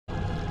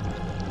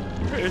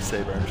Where is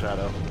Saber and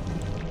Shadow?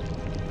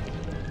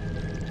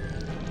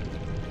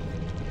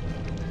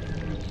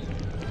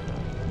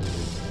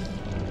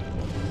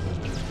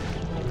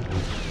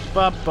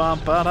 Ba ba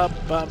ba da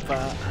ba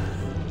ba.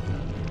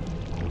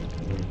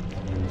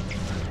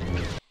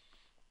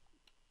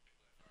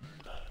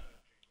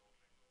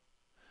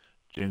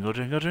 Jingle,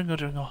 jingle, jingle,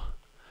 jingle.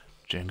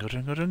 Jingle,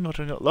 jingle, jingle,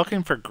 jingle.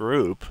 Looking for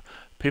group.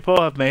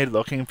 People have made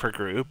looking for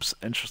groups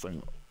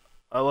interesting.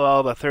 Oh,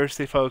 well, the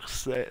thirsty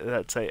folks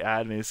that say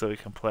add me so we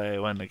can play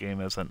when the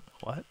game isn't.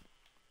 What?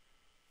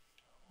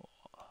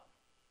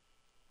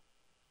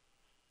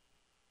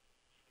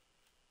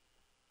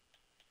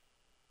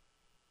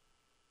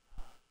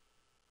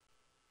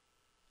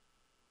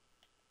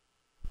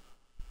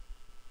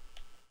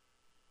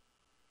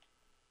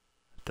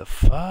 The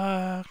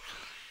fuck?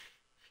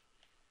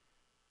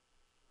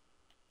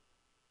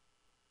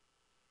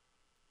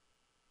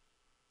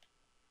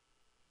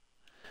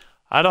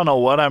 I don't know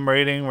what I'm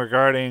reading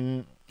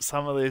regarding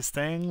some of these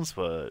things,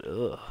 but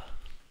ugh.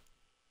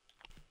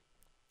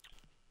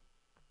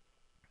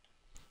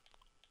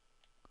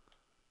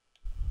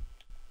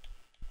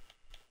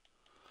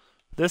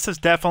 This is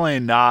definitely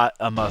not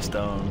a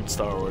must-own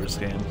Star Wars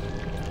game.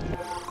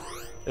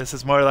 This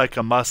is more like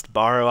a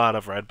must-borrow out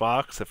of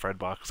Redbox if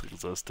Redbox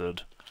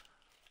existed.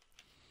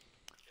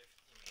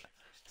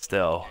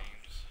 Still.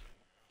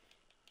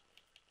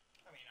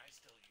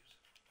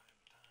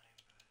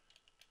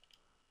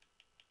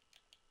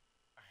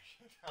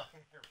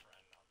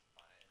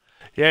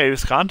 Yeah, he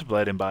was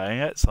contemplating buying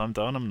it, so I'm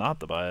telling him not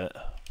to buy it.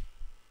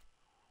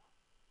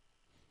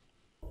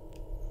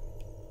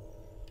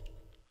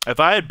 If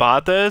I had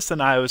bought this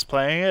and I was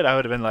playing it, I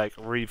would have been like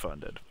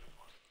refunded.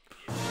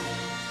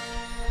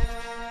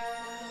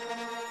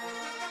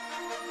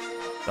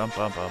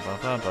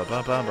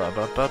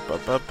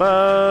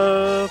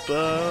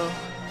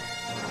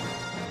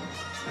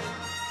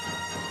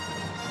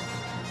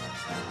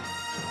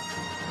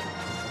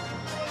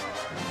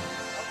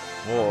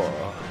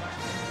 Whoa.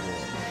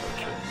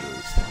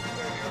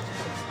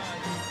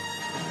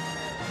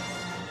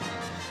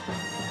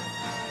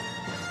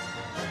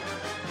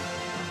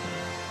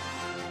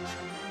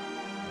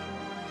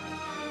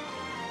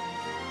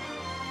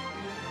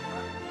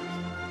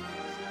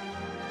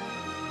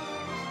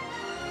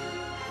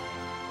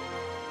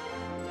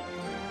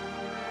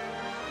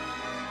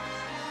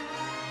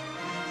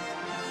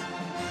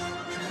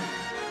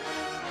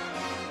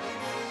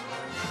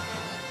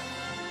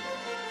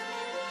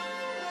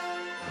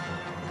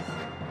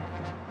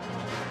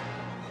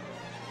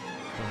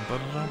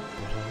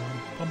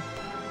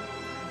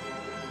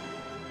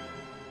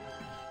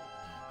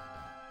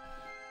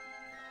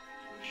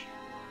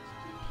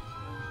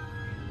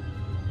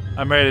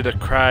 I'm ready to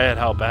cry at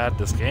how bad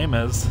this game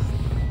is.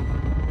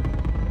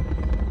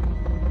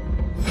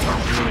 We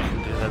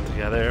can do that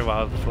together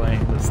while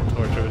playing this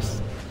torturous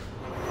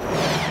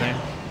thing.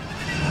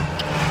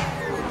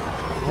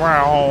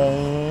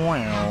 Wow,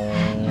 wow.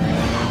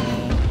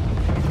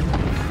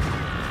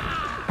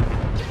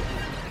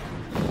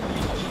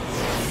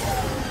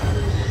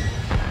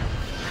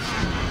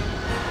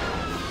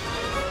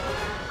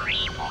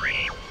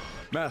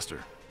 Master,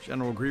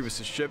 General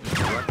Grievous's ship is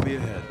directly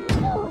ahead.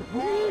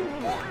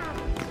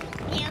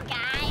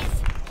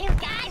 You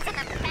guys are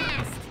the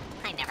best.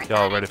 I never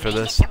Y'all ready for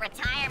this? to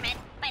retirement,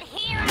 but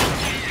here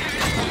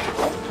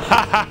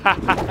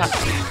I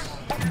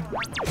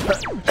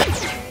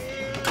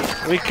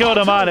We killed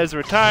him on his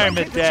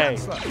retirement day.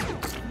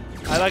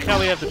 I like how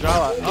we have to draw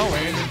out. Oh,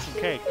 we're eating some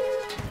cake.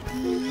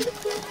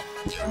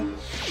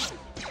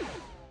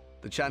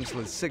 The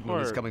Chancellor's signal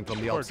is coming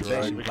from the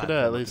observation We platform.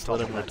 could at least at let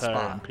the him top of that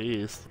retire in spire.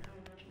 peace.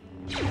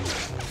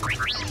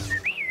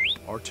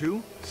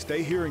 R2,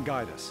 stay here and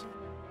guide us.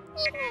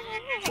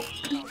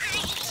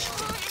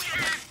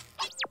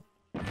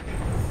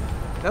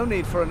 No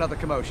need for another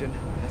commotion.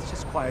 Let's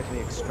just quietly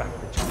extract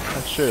the child.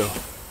 That's true.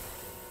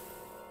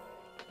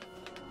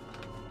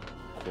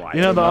 You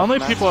know, the only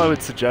people I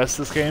would suggest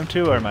this game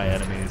to are my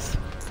enemies.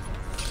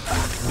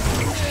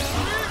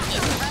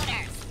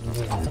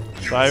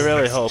 So I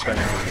really hope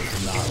anyone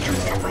does not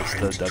promote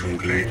this to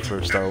WB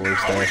for Star Wars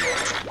Day,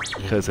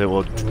 because it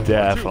will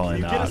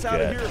definitely not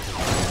get. I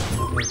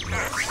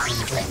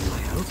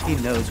hope he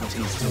knows what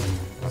he's doing.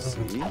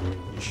 See?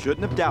 You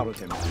shouldn't have doubted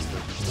him, Master.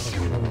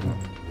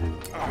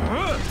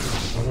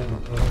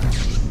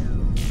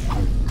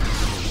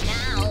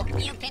 Now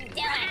you can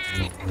do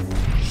it.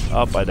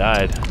 Oh, I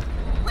died.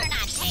 We're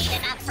not paid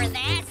enough for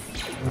this.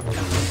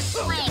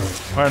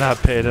 Wait, We're not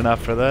paid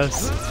enough for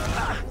this.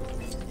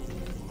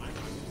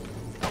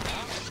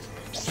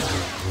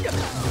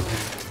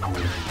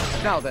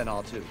 Now then,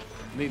 R2,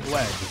 lead the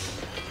way.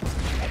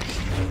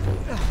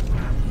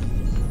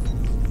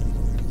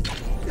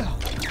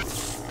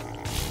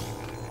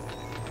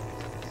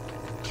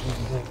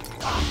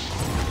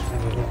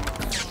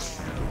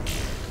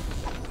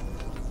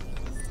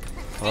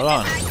 Hold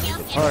on, there's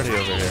a party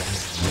over here.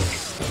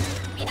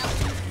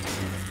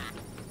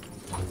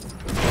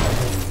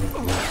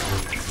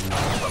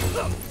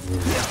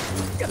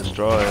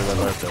 Destroy the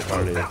birthday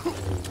party.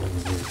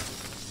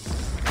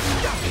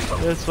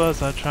 This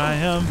was a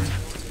triumph.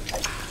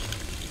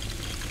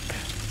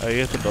 Oh, you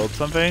have to build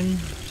something?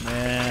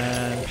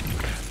 Man.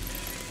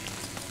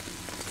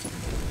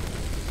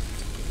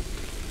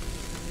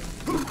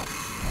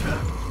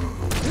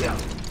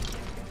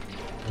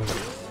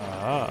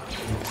 Ah.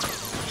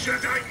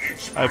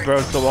 I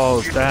broke the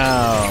walls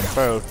down.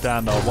 Broke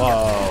down the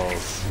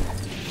walls.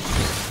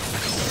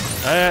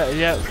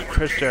 Yeah,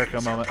 Chris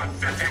Jericho moment.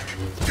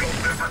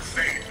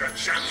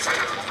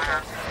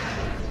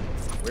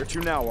 Where to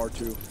now,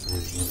 R2?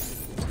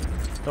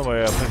 Don't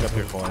worry, I'll pick up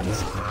your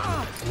coins.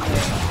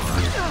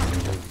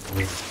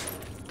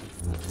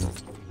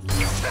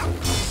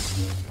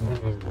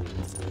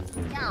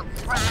 Don't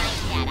cry,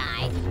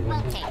 Jedi.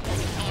 We'll take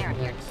good care of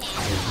your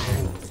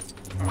Chancellor.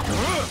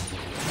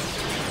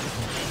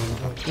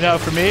 You know,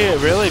 for me,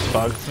 it really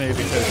bugs me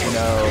because, you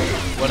know,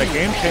 when a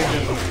game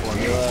changes its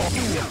formula,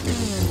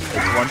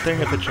 it's one thing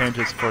if it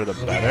changes for the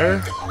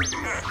better,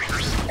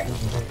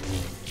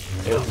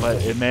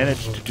 but it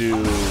managed to do...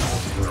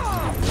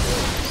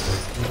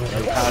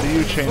 Like, how do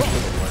you change for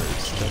the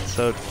worst? That's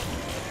so...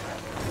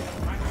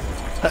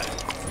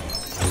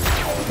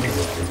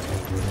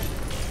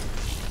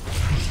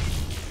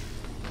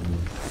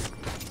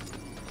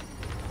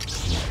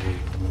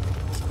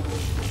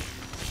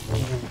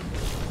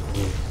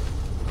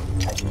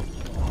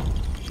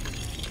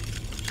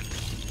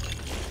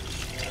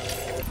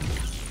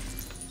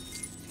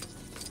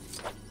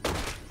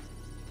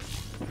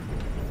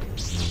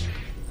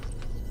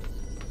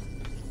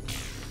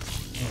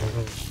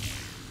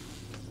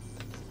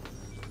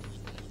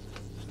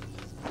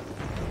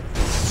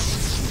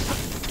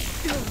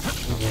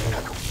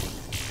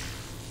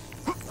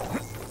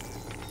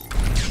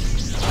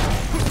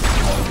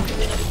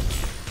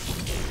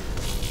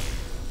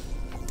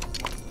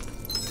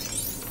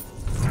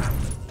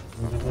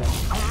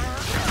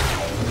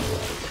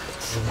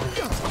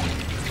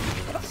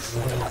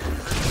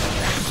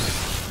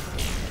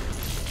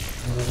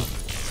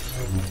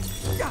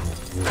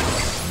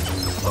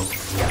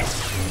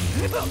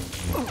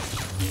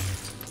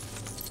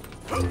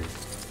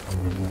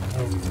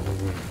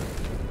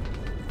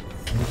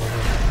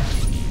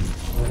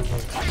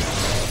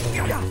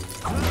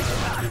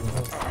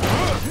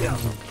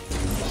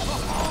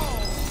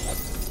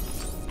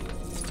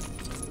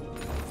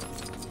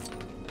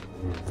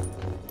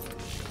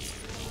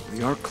 We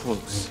are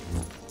close.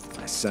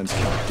 I sense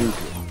Count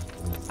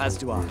Dooku. As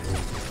do I.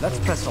 Let's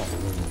press on.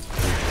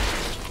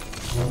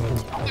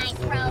 Nice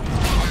probe,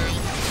 Jedi.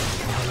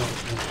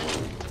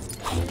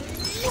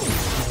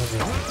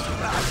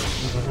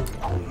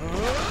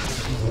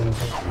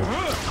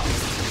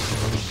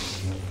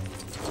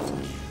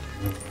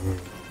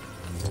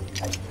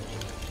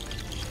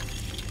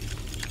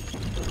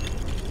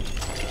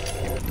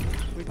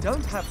 We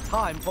don't have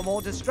time for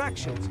more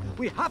distractions.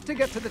 We have to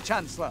get to the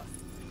Chancellor.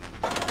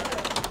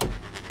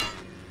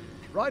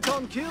 Right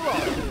on cue,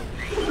 R2.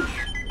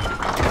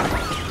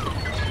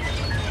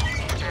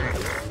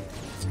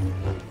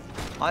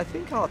 I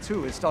think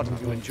R2 is starting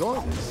to enjoy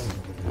this.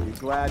 You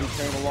glad he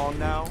came along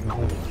now?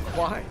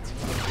 Quite.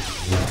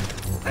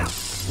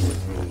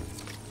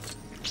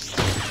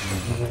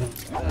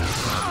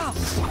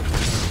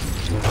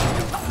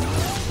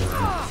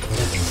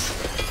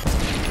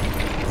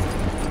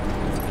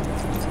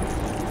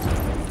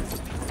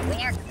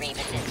 We're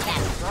Grievous's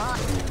best draw.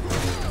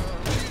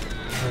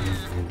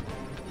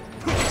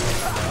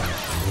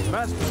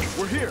 Master,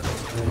 we're here.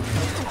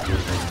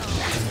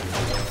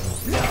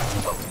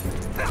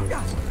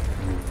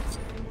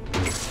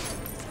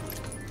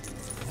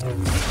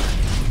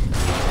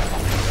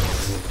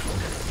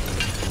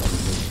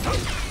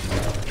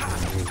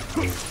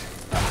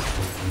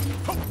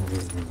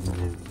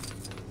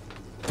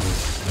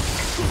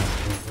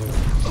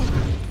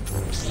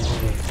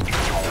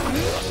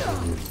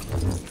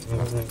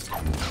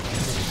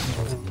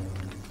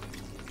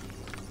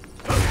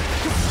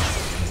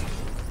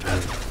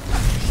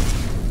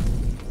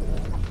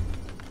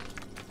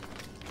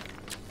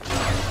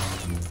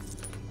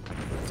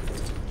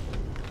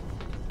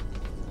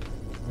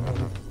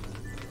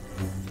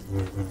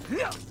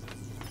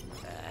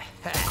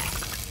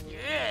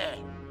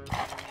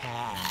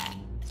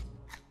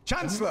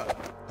 Chancellor!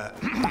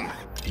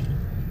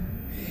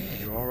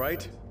 You all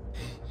right?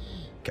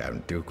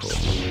 Count Dooku.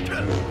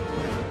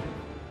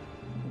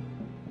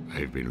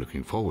 I've been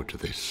looking forward to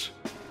this.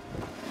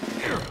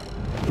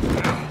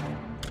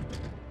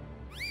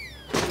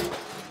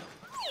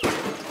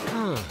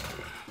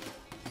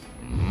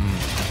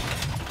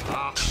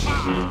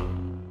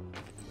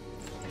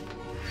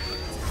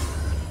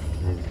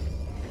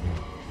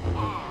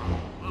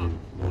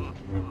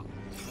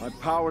 My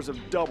powers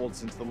have doubled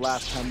since the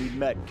last time we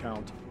met,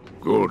 Count.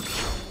 Good.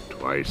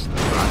 Twice the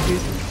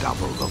rocket,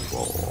 double the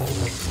fall.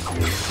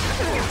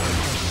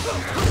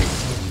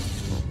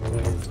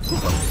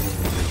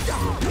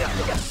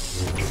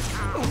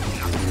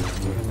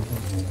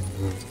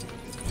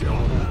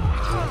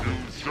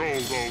 Show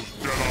those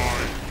Jedi!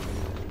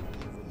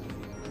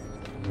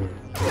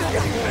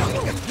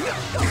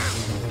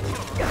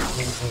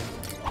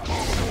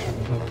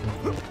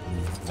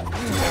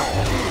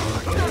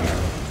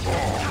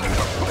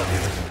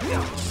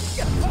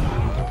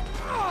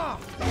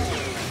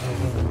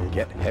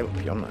 Get help,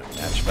 you're no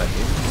match by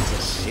him. He's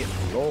a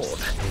Sith Lord.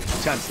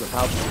 Chancellor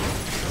Palpatine,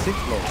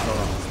 Sith Lords are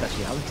our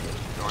speciality.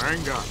 Your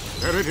anger,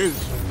 there it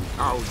is.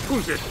 Now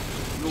use it.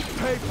 You'll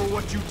pay for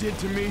what you did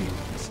to me.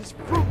 This is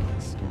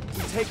fruitless.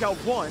 We take out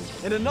one,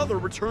 and another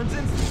returns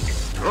instantly.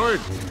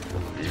 Good.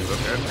 Leave the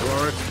men to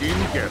our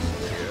esteemed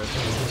guests here.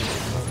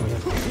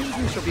 Seems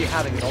we shall be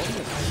having it all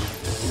tonight.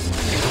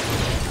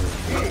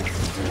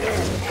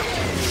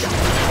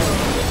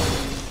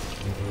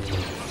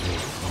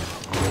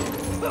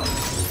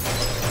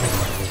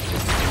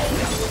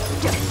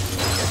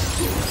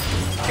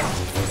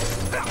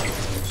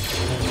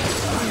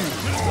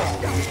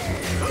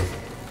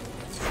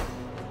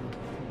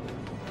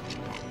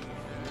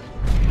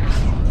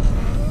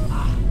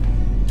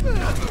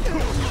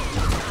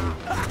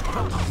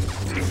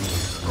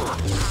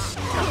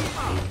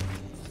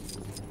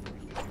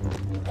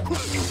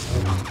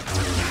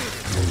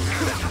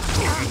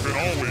 You can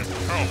always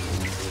count on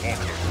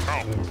the count.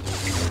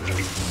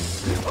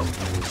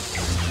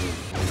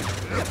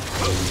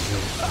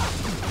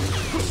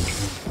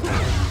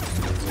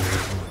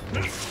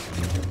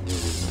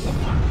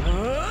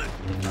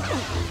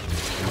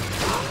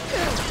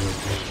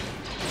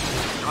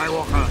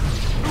 Skywalker,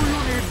 do you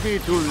need me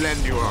to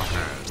lend you a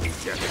hand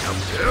getting up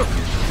there?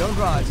 Don't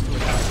rise to it.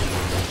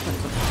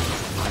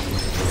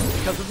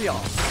 Because of the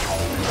arm.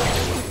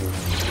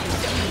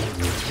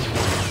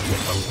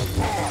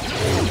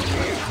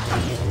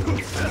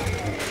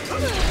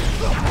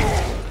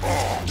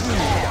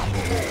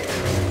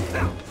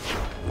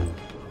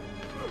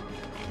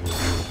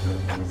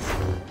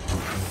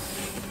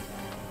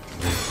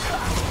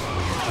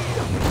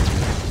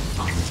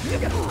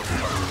 Get down.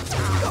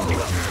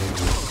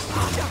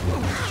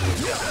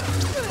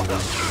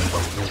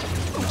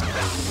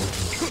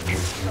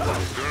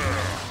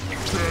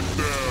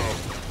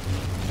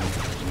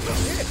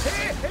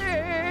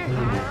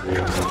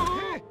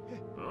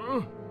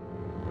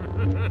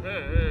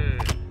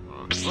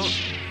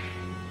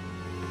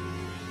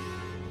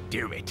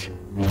 Do it.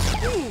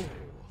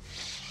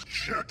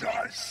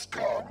 Jedi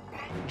scum.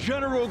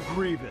 General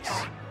Grievous.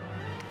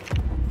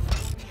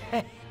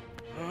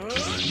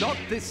 Not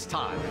this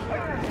time.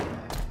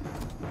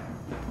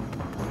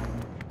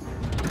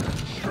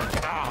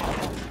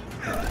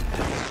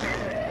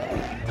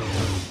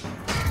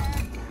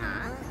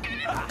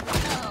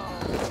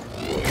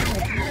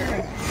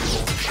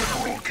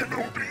 General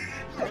Kenobi.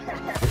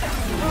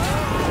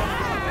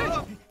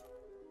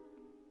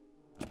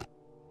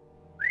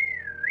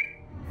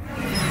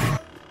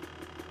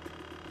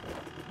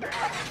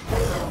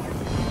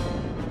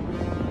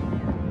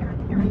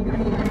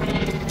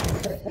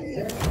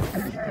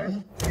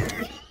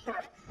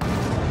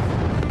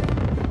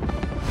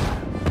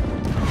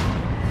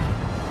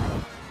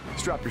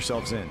 Strap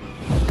yourselves in.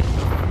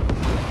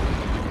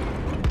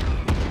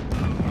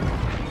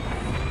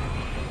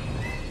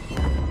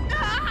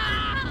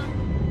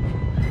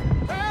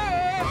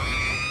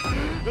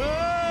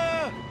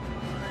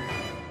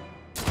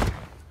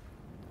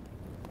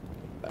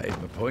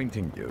 I'm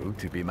appointing you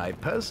to be my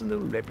personal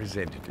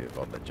representative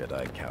on the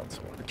Jedi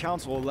Council. The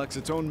Council elects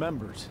its own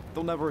members.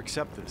 They'll never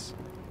accept this.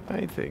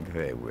 I think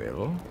they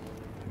will.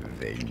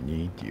 They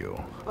need you.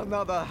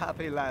 Another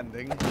happy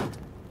landing.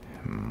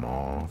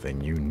 More than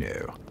you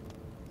know.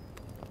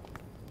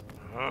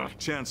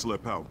 Chancellor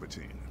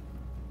Palpatine.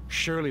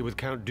 Surely with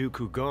Count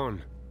Dooku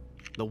gone,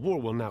 the war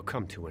will now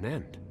come to an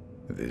end.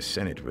 The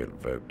Senate will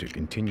vote to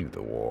continue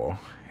the war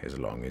as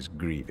long as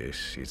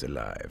Grievous is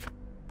alive.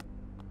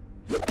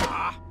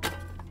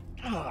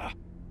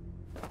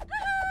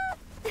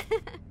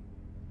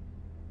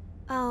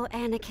 Oh,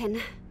 Anakin.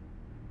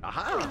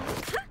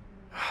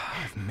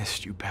 I've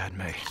missed you,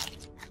 Padme.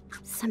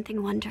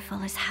 Something wonderful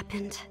has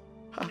happened.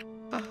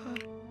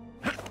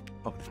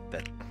 Oh,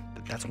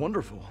 that's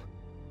wonderful.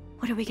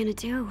 What are we gonna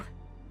do?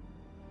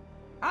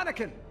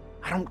 Anakin!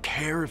 I don't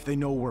care if they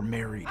know we're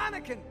married.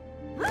 Anakin!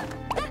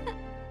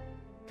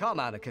 Come,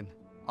 Anakin.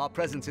 Our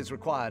presence is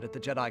required at the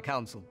Jedi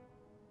Council.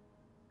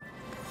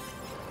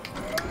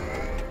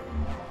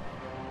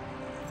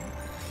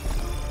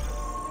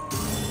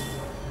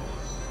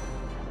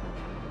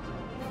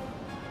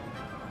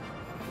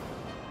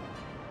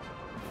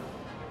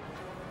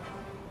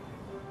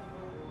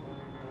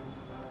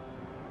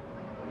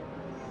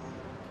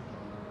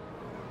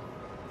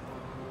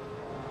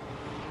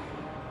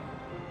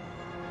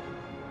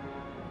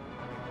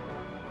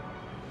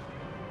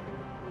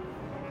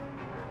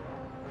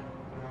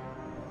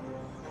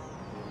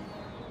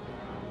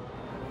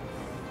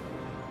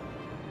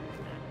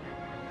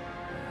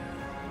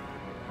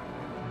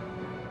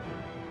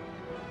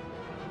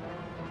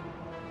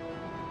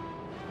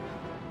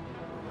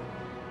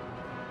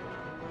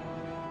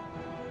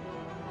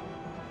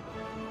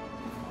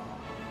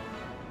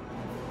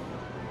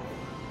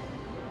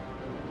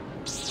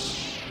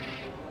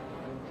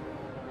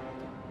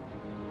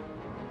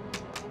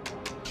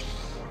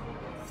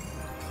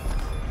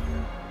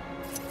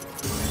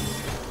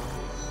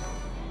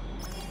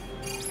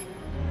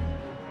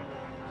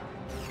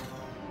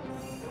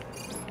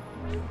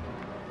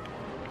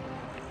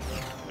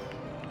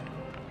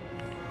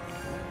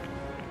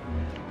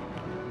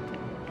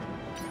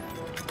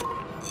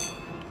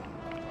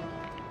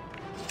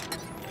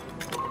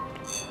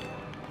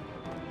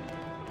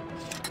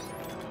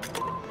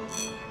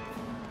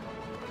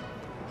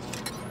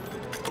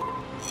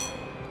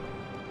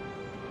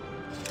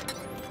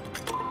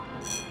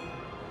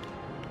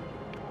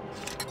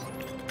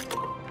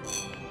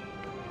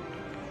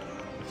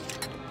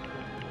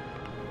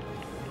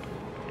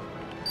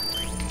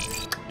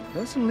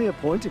 Personally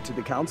appointed to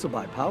the council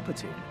by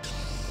Palpatine.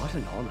 What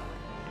an honor.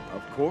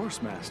 Of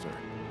course, Master.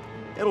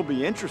 It'll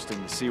be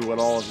interesting to see what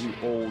all of you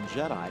old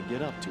Jedi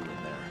get up to in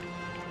there.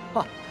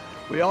 Ha!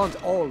 We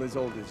aren't all as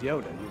old as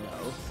Yoda, you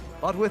know.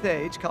 But with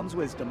age comes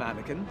wisdom,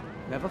 Anakin.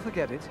 Never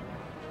forget it.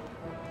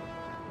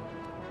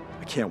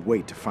 I can't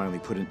wait to finally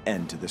put an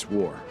end to this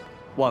war.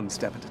 One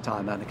step at a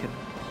time, Anakin.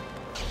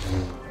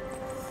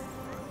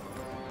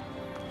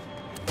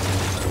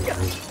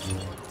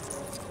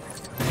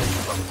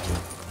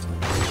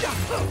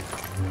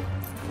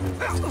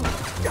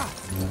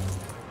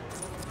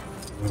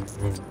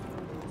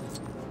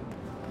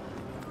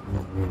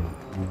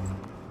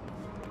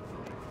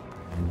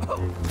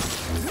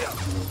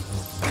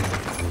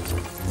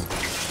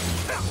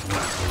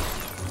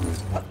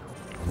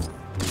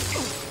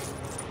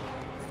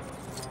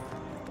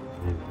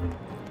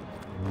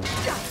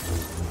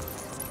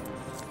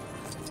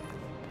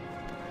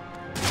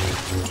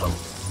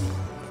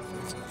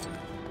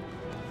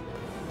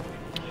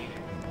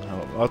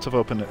 Lots of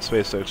open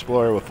space to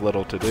explore with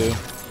little to do.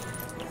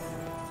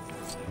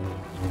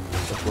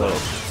 With little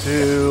to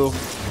do.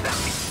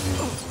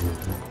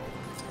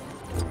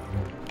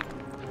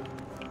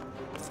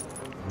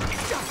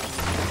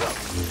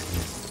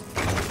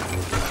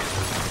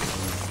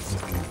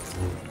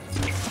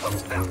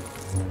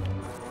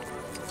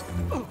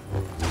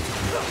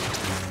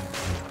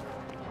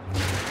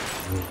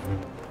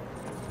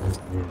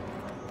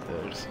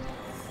 There's...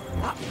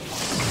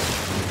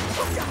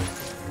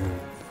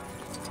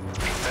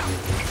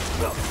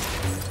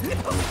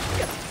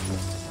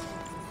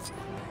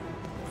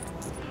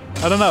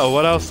 I don't know,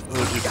 what else would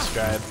you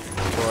describe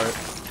for it?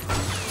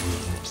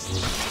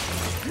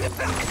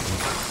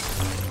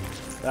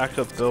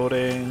 Backup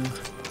building.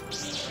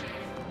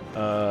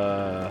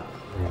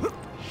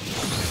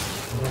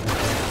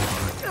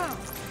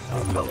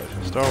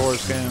 Star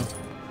Wars game.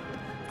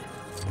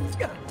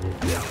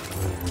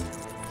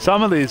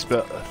 Some of these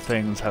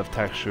things have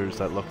textures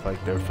that look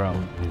like they're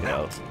from, you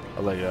know,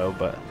 a Lego,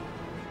 but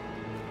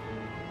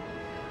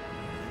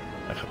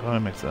I could probably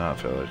make it not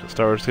feel like a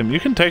Star Wars game. You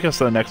can take us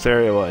to the next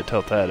area while I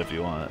tilt that if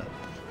you want.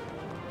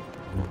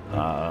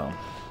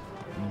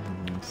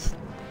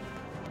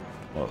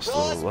 Most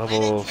of the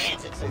levels.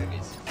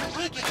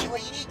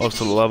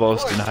 Most of the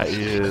levels do not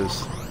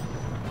use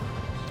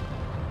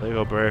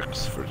Lego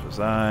bricks for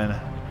design.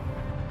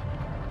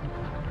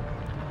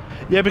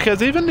 Yeah,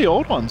 because even the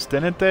old ones,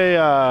 didn't they,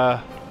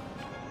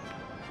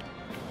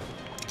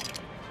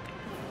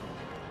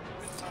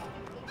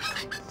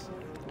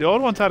 the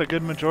old ones had a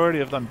good majority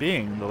of them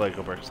being the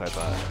Lego bricks, I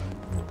thought.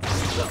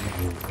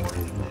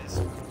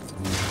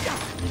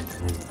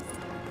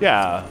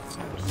 Yeah.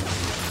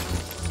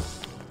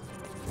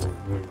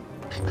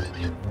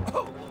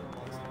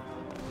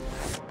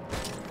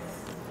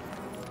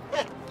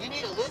 You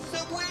need to live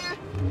somewhere?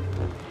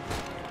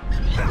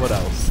 What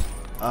else?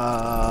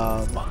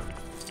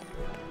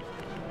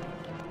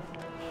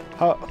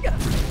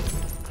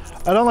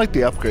 I don't like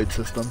the upgrade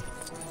system.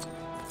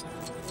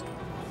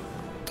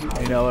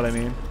 You know what I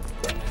mean?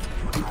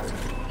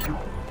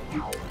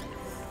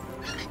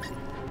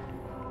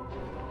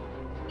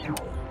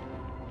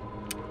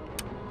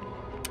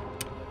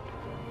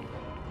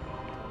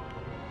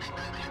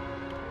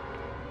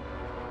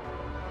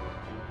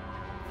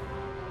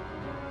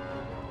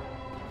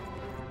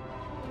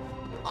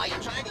 Are you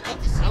trying to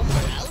get to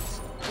somewhere else?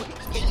 We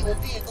can get you a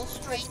vehicle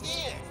straight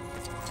there.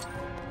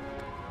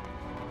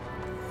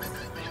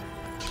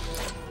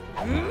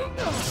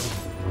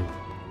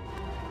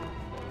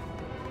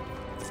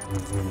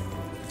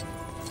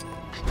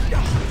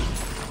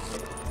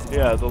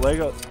 Yeah, the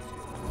Lego,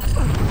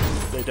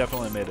 they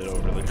definitely made it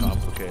overly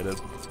complicated.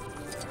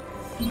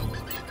 I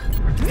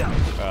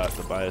have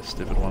to buy a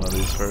stupid one of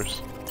these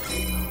first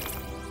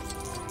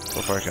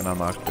before I can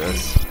unlock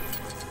this.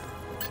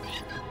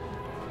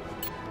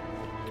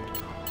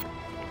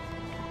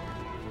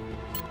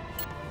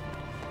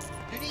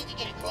 You need to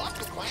get across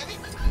the planet?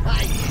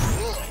 I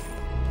should.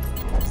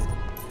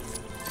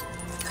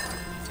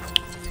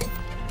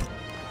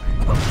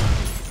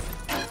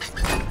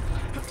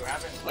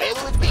 Where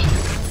will it be?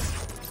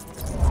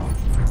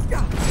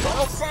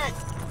 All set.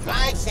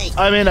 Drive safe.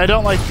 I mean, I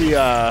don't like the,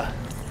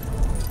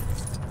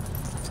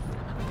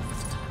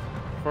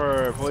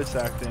 for voice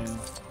acting.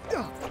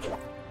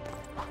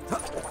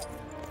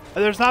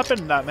 There's not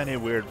been that many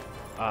weird,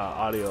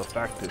 audio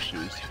effect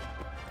issues.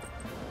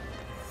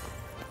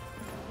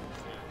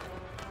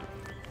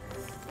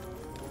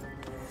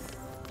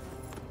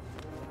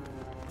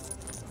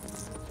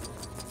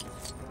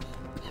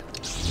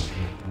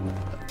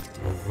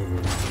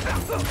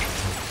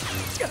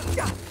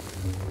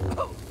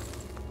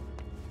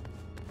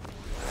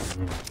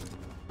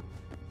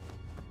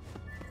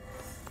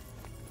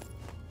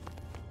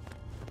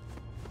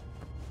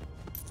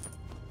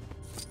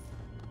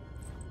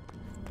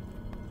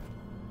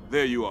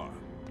 There you are.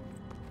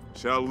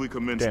 Shall we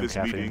commence Damn this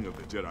caffeine. meeting of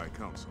the Jedi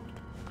Council?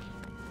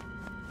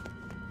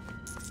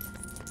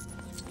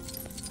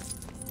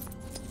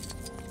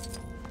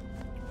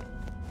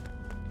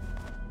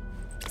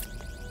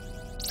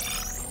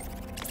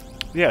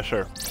 Yeah,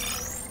 sure.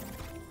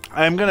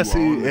 I'm gonna You are see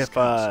on this if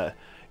council,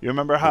 you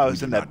remember how I but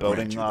was we in do that not grant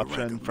building you the option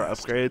rank of for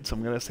master. upgrades.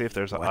 I'm gonna see if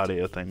there's an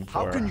audio thing for.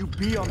 How can you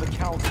be on the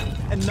council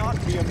and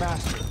not be a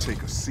master?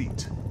 Take a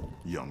seat,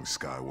 young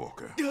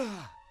Skywalker.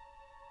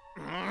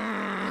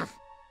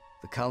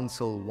 The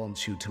council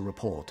wants you to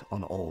report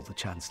on all the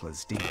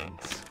Chancellor's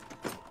dealings.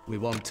 We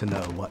want to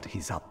know what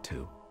he's up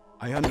to.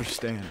 I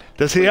understand.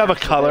 Does he have a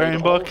coloring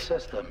Activated all book?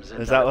 systems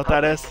in Is the that what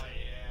that Republic, is?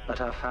 But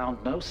have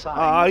found no sign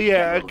Oh of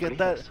yeah, General get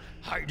that. Grievous.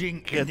 Hiding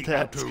in Get the that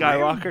outer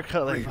Skywalker rim,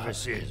 coloring.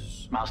 Grievous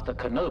is. Master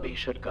Kenobi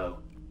should go.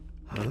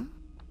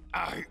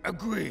 I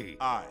agree.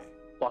 I,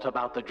 What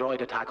about the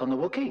droid attack on the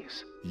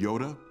Wookiees?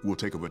 Yoda, will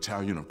take a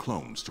battalion of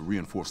clones to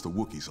reinforce the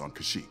Wookiees on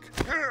Kashyyyk.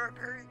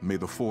 May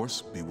the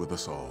Force be with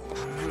us all.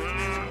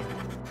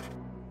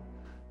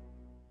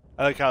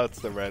 I like how it's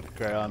the red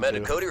crayon Commander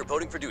too. Cody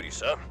reporting for duty,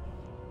 sir.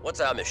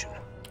 What's our mission?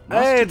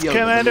 Hey, it's Master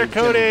Yoda Commander believes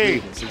General Cody!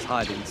 Grievous is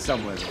hiding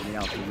somewhere in the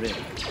Outer Rim.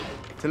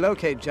 To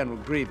locate General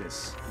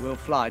Grievous, we'll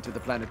fly to the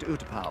planet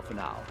Utapau for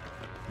now.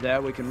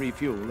 There we can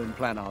refuel and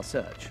plan our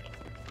search.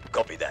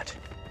 Copy that.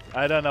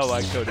 I don't know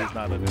why Cody's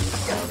not in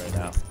this right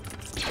now.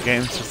 The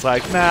game's just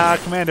like, nah,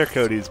 Commander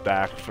Cody's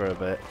back for a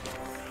bit.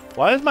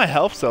 Why is my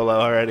health so low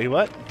already?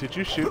 What? Did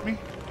you shoot me?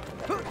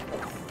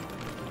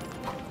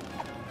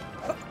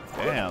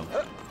 Damn.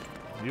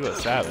 You a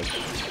savage.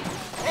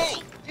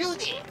 Hey, you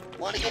there!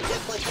 Want to get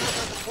this place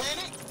on the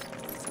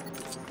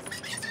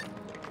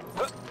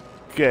planet?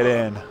 Get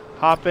in.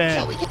 Hop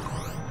in.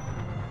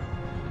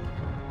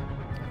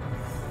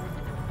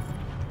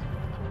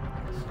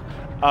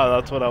 Oh,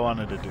 that's what I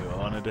wanted to do. I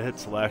wanted to hit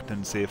select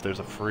and see if there's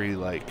a free,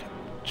 like,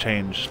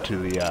 change to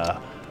the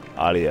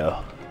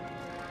audio.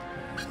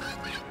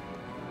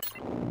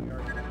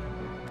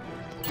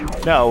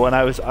 No, when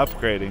I was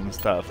upgrading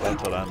stuff,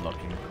 that's what I'm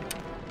looking.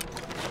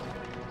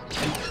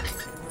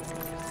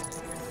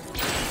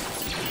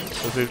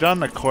 Because we've done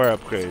the core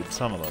upgrades,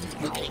 some of them.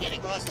 Looking to get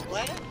across the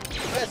planet?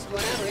 Press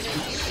whatever it is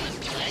you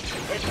use, right?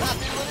 And pop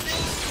in one of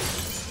these.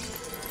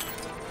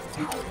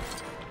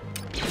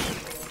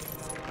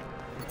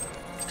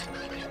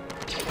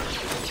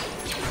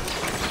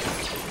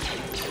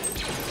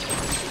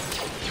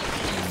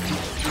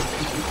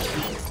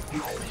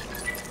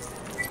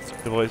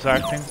 The voice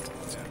acting.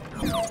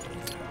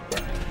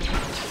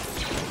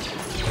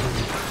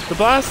 The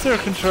blaster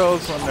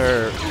controls when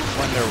they're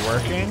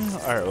working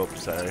are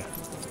oops, sorry.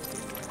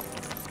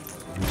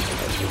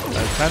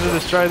 It's time to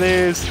destroy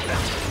these.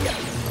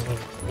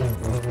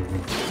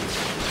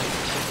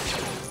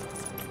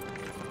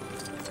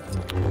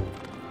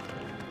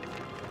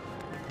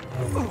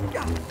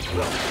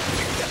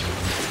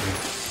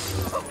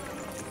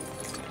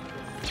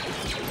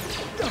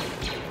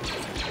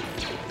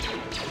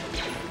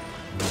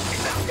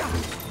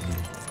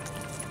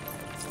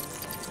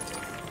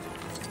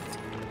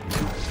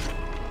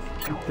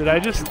 Did I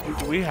just...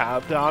 Do we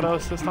have the auto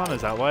assist on?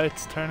 Is that why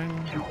it's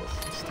turning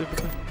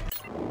stupidly?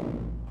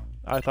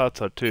 I thought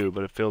so too,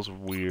 but it feels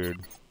weird.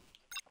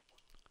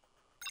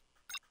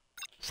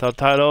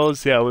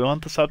 Subtitles? Yeah, we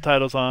want the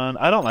subtitles on.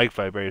 I don't like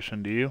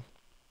vibration, do you?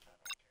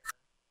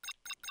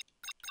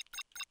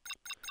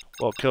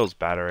 Well, it kills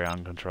battery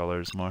on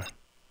controllers more.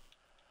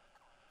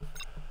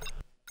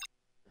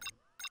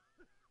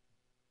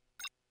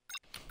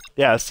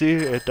 Yeah, see,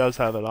 it does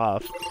have it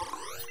off.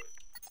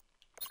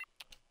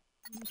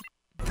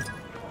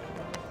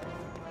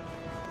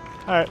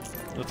 Alright,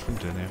 let's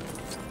continue.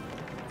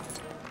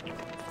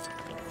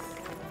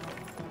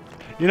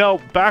 You know,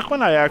 back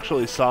when I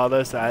actually saw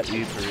this at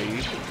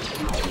E3...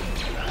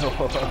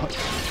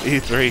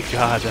 E3,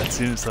 god, that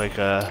seems like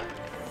a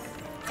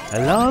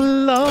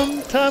long,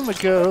 long time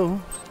ago.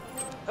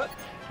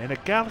 In a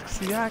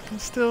galaxy I can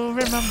still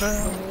remember.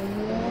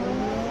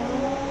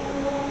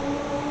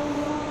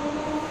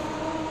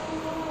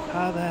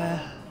 How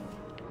that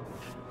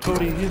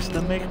Cody used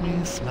to make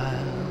me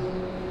smile.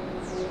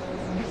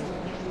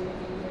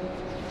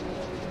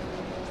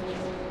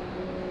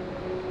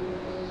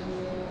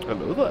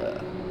 Hello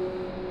there.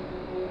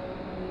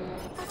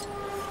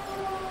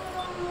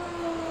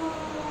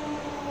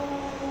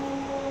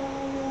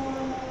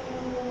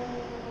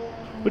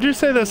 Would you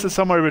say this is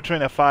somewhere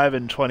between a $5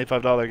 and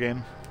 $25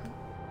 game?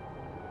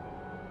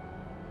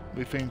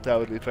 We think that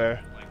would be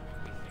fair.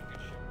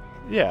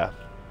 Yeah.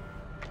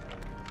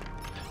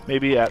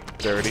 Maybe at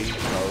 30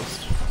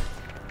 most.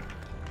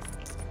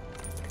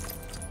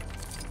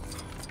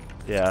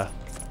 Yeah.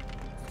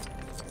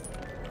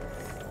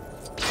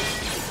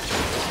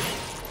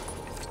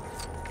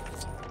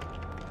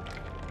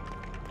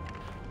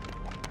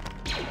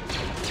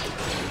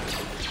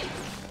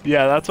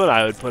 Yeah, that's what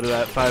I would put it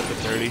at, 5 to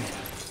 30.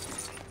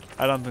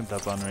 I don't think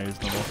that's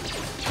unreasonable.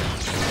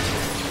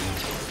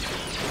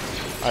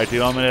 Alright, do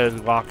you want me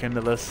to walk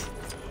into this?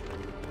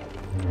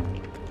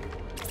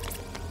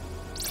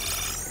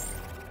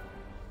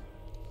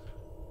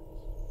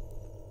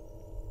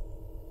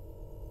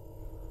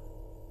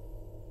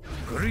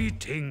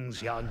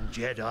 Greetings, young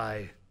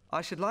Jedi.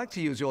 I should like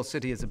to use your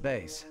city as a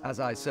base, as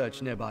I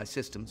search nearby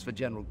systems for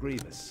General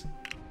Grievous.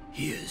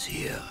 He is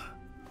here.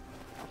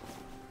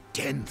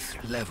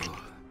 10th level.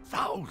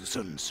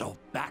 Thousands of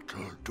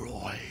battle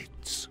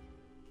droids.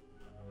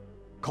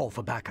 Call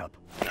for backup.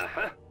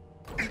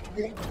 It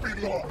won't be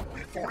long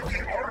before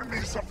the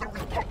armies of the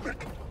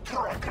Republic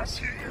track us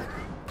here.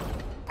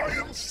 I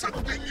am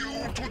sending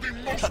you to the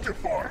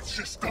Mustafar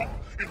system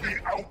in the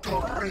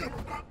Outer Rim.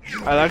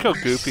 I like how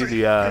goofy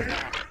the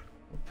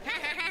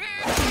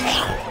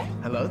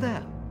Hello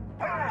there.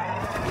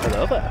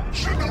 Hello there.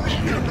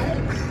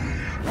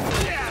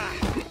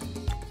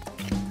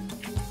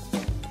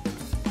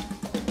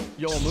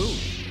 Your move.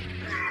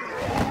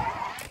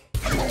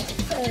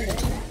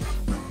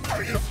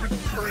 I have been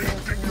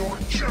trained in your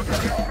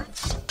Jedi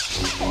arts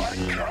by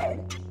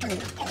Count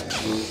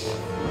Dooku.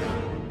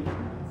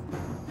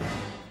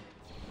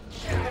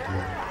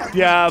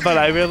 Yeah, but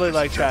I really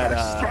like that.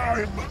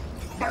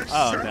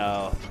 Oh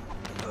no.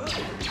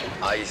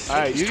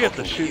 Alright, you get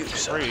the shoot for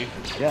free.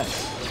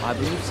 Yes, I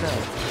believe so.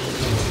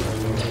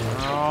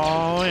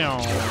 Oh, yeah.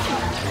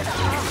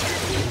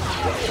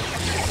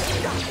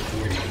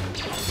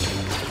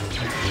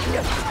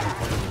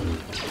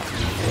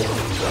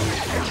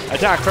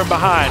 Attack from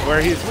behind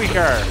where he's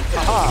weaker.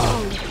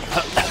 Aha.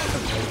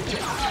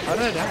 How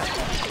did I die?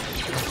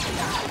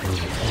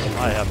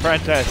 My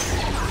apprentice.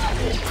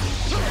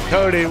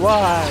 Cody,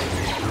 why?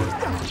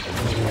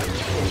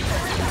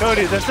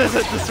 Cody, this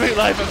isn't the sweet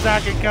life of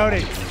Zack and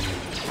Cody.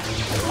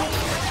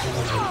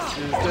 This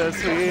is the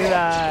sweet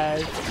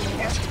life.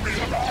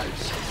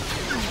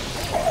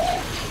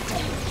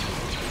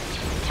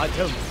 I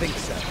don't think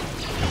so.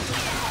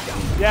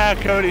 Yeah,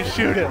 Cody,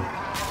 shoot him.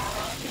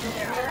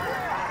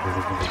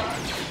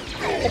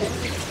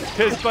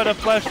 Tis but a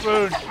flesh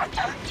wound.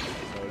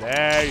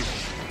 Cody.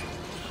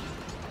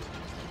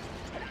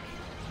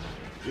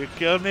 You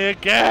killed me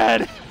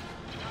again.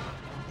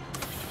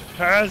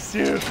 Curse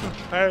you.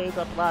 Bury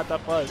the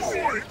platypus.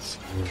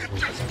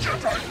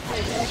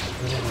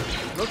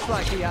 Looks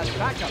like he has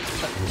backup.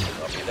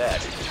 Copy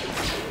that.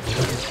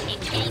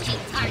 Engaging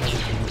target.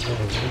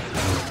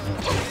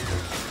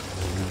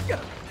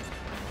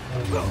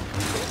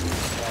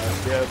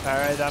 Curse you.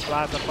 Bury the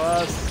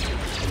platypus.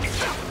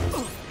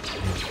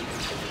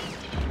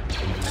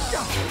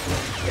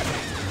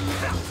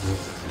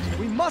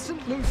 We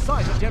mustn't lose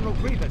sight of General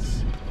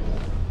Grievous.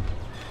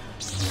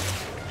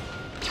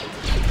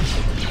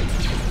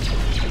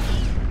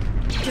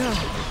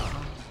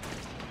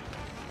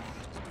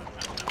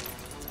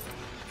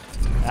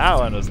 That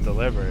one was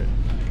deliberate.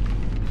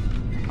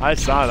 I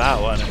saw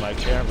that one in my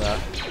camera.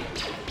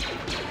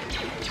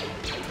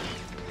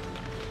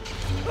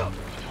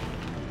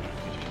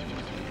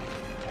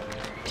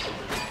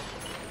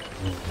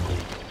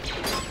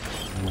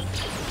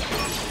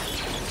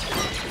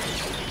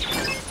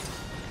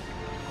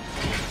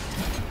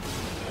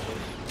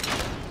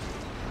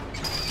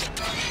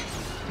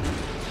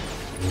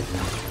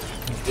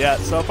 Yeah,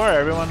 so far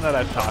everyone that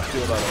I've talked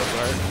to about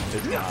Overlord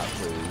is not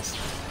pleased.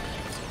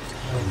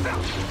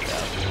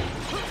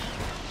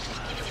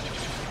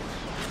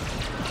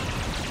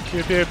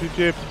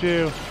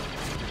 Yeah.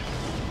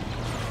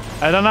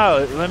 I don't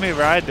know, let me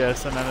ride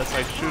this and then it's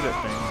like shoot at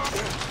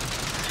things.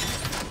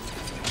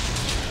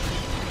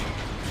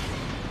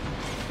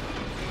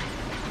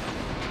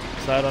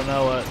 So I don't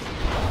know what.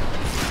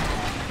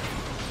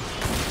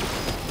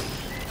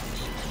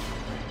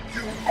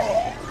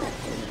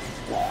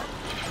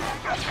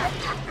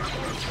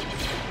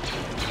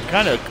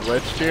 Kind of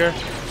glitched here.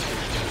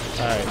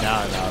 Alright,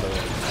 now I'm out of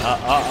it.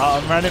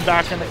 I'm running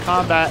back into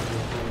combat.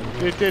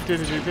 Dude,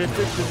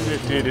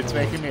 it's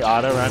making me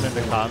auto run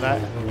into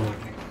combat.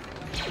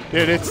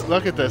 Dude, it's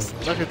look at this.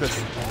 Look at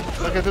this.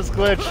 Look at this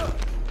glitch.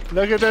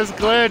 Look at this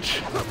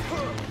glitch.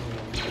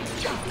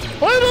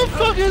 Why the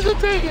fuck is it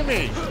taking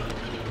me?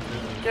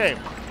 Game.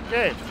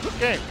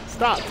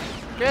 Stop.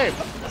 Game.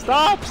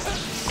 Stop.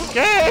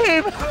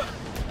 Game.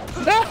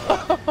 No.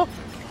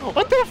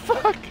 What the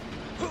fuck?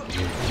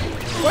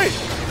 Wait.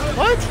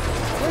 What?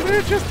 Where did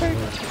it just take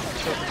me? I'm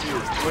so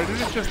confused. Where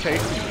did it just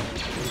take me?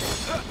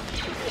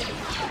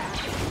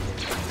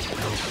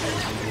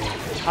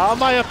 How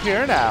am I up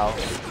here now?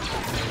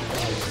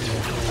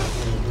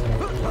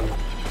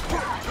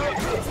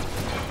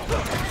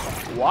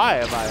 Why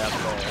am I up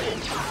there?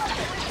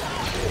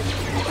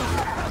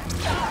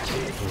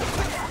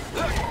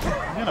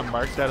 I'm gonna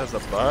mark that as a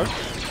bug.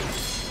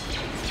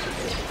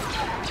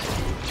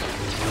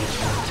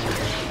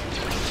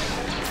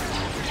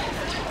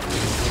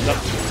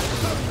 Nope.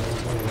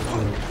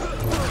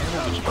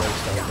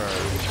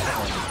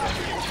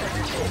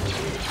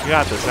 You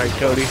got this, right,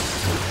 Cody?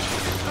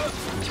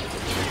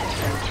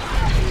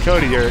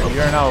 Cody, you're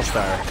an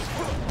all-star.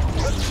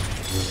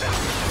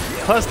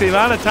 Plus the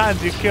amount of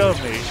times you killed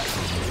me.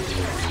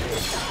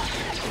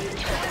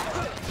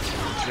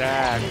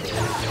 Exactly.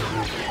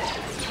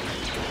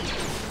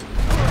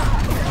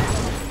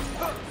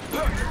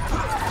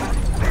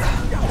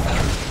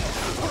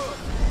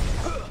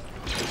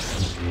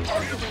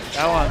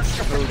 I want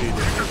Cody to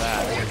do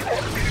that.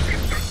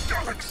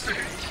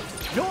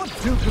 You're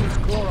Dooku's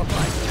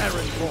glorified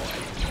errand boy.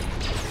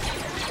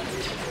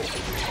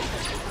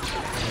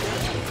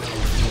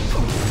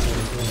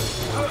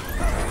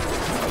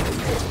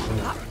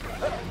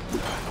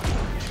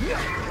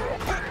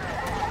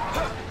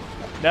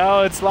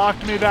 No, it's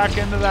locked me back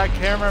into that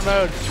camera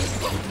mode.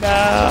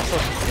 No.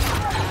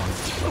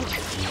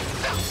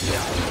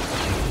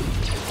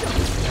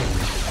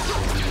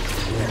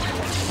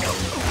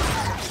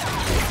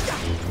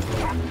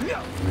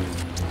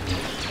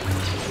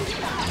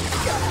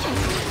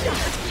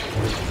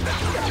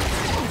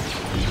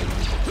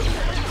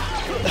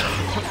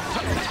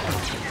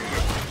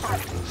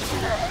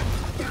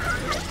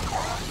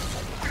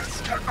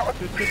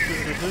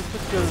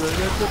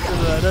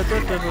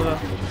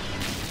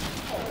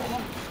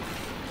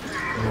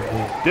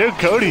 Dude,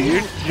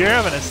 Cody, you're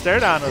having a stare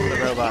down with the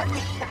robot.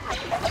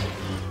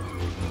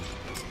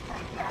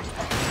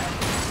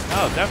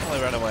 Oh, definitely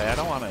run away. I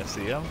don't want to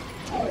see him.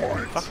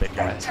 Fuck that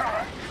guy.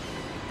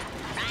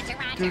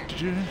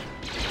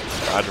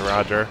 Roger,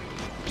 Roger.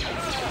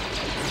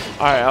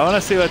 Alright, I want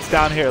to see what's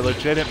down here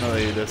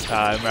legitimately this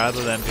time,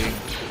 rather than being...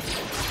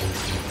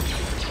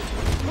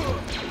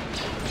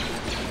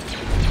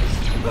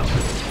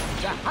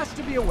 There has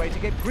to be a way to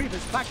get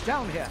Grievous back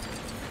down here.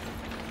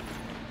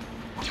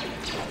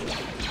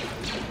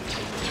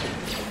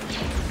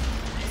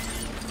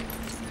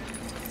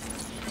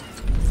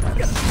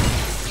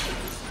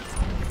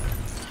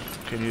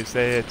 Can you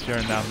say it's your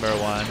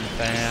 #1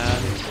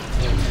 fan?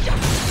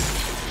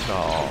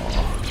 Oh.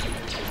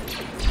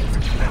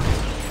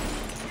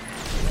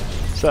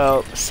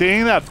 So,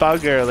 seeing that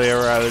bug earlier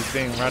where I was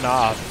being run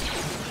off,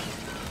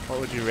 what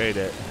would you rate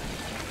it?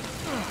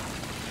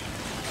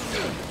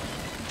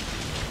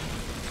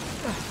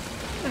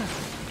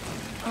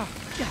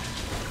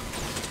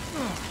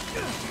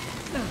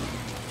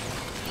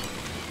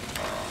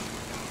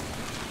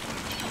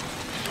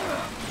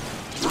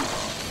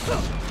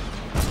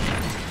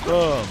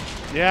 Boom.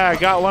 Yeah, I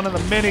got one of the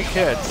mini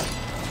kits.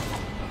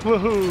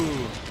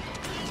 Woohoo!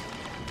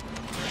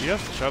 You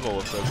have trouble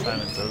with those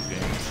Simon Says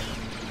games.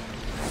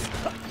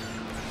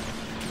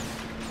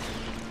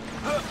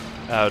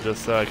 Oh,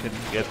 just so I can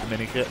get the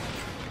mini kit.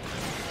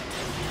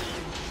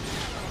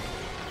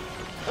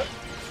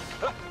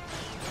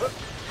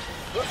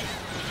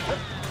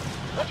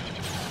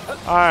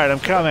 Alright, I'm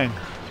coming.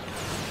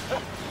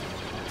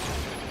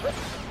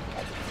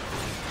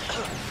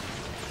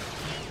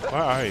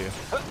 Where are you?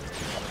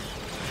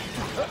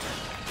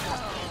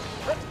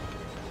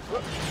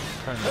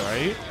 Turn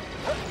right.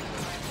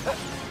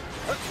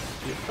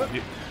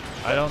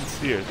 I don't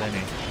see your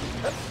thingy.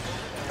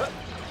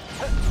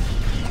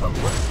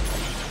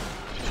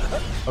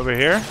 Over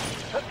here?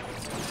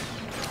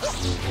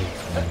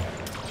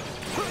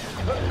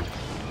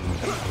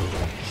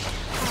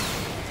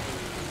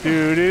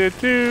 Do do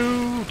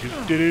do do do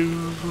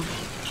do.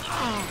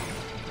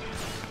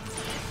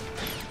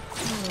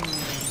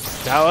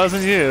 That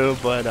wasn't you,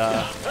 but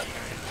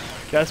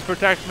just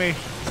protect me.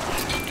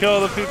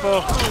 Kill the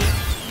people.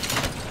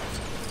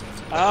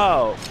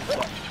 Oh,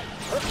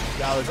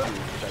 that was you.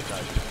 That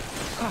guy.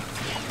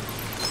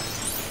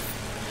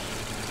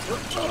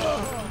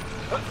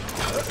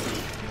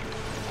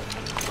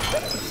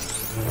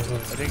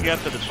 I think you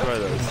have to destroy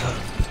those.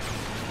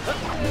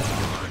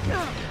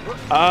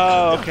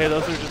 Oh, okay,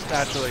 those are just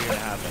naturally gonna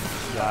happen.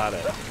 Got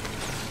it.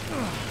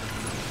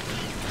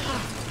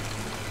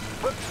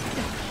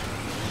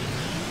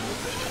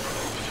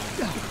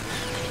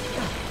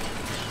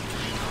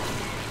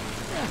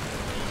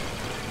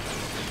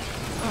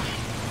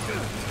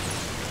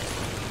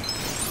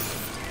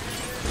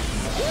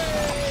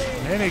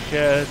 Mini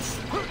kids.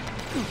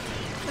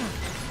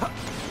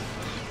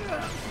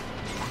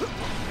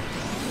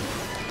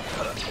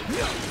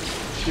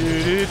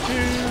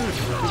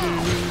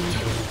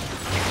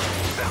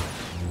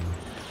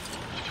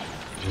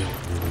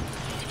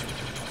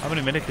 How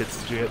many mini kits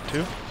did you get?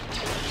 2?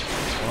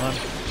 1.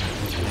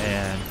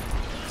 And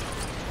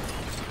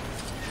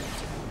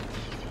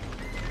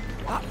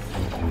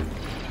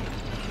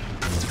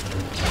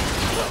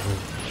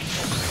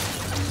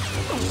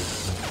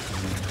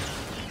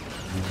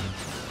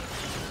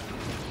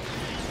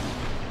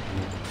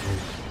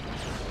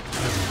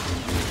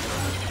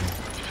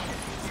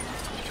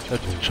the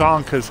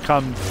chonk has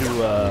come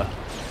to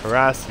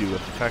harass you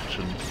with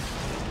affection.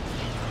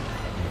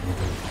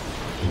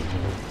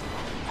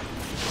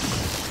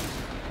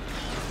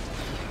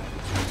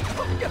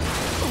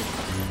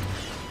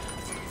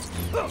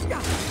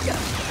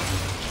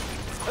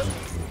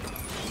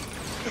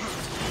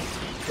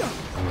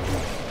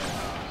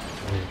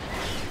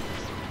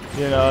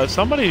 You know, as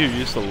somebody who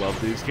used to love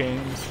these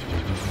games,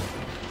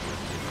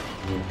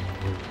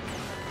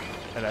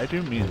 and I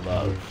do mean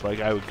love, like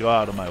I would go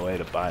out of my way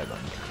to buy them.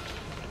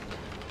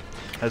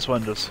 This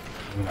one just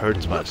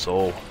hurts my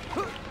soul.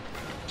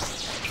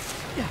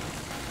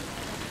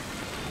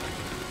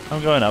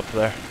 I'm going up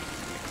there.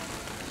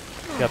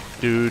 Yep.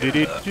 Do do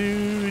do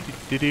do do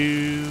do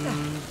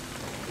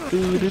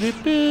do do do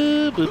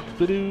do do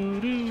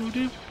do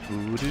do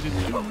do do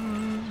do.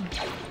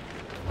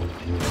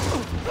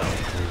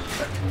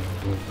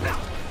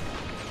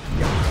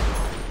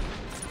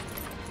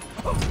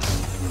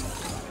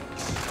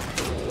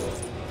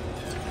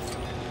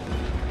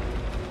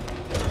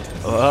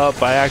 Oh,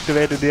 I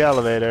activated the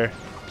elevator.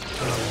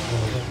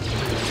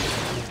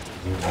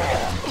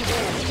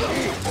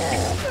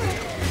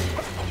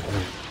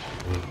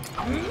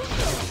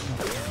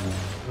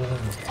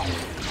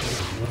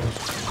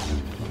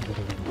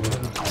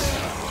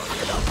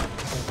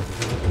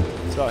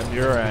 So on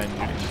your end, you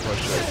can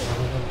push it.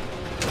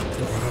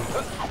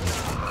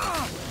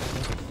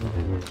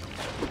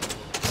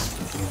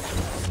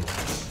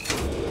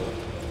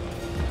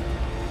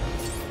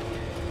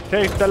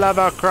 Take the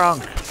lever,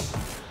 Kronk.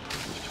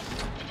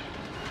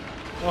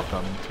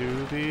 Welcome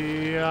to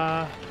the,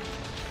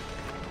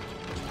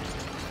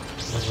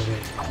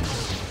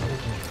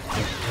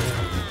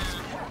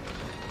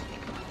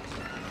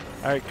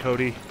 Alright,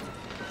 Cody.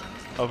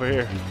 Over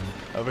here.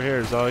 Over here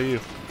is all you.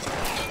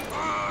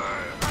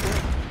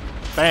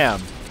 Bam!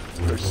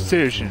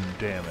 Precision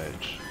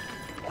damage.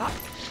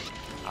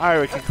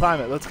 Alright, we can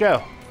climb it. Let's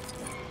go.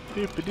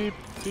 Doop-a-doop,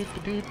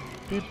 doop-a-doop,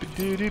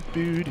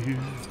 doop-a-doo-doop-doo-doo.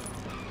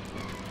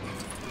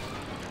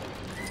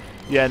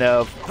 Yeah,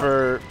 no,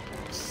 for...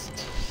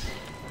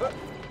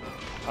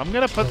 I'm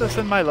gonna put this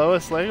in my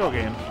lowest Lego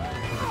game.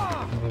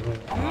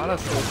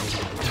 Honestly.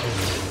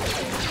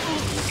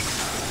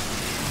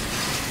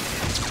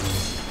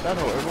 Is that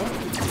horrible?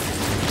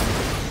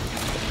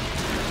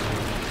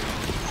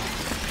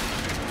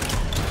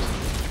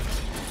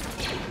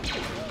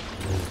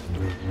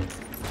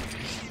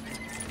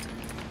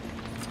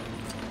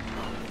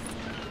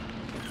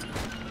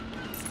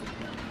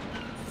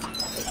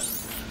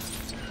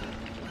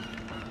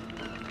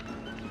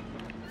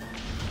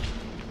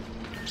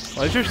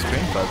 Why is your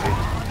screen fuzzy?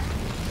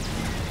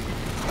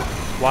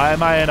 Why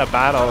am I in a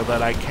battle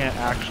that I can't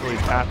actually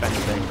tap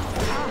anything?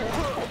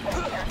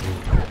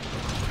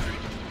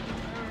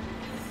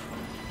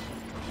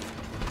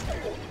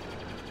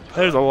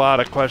 There's a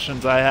lot of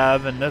questions I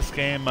have in this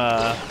game.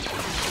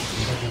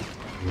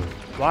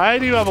 Why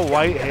do you have a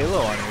white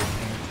halo on your team?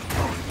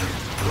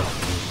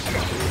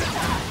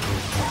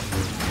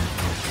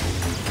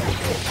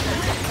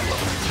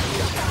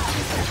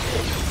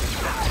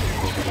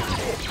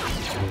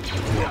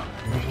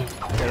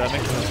 Yeah, that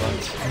makes no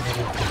sense.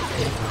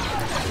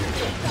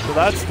 So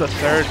that's the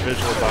third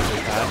visual bug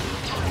we've had.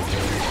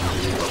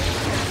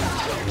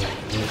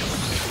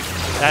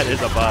 That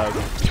is a bug.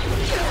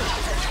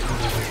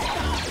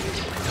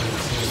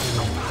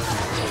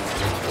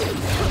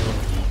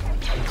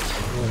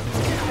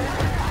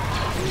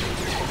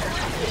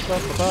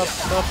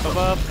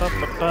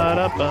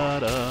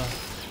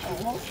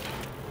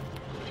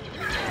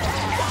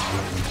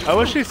 I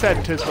wish he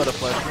said "'tis but a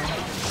flesh wound."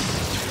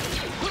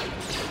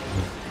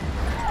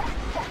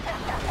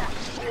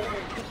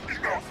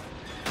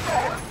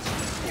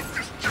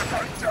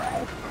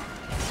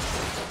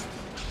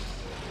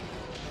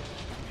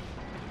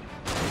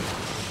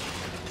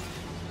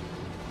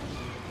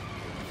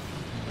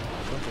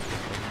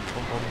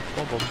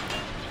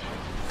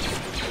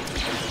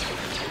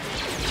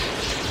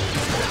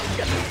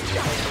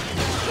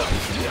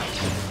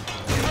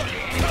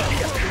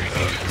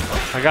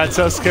 I got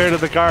so scared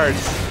of the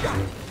guards.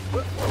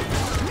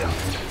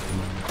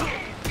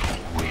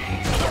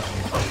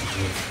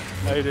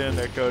 How you doing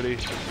there, Cody?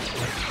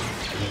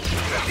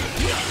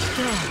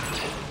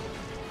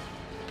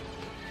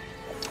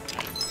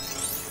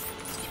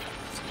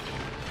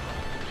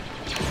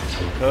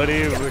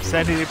 Cody, we're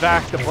sending you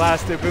back to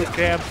Blaster Boot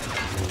Camp.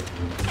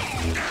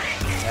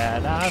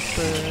 And I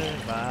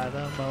stood by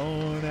the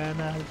moon and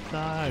the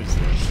stars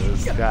in the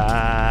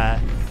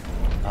sky.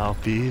 I'll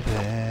be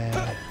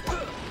there.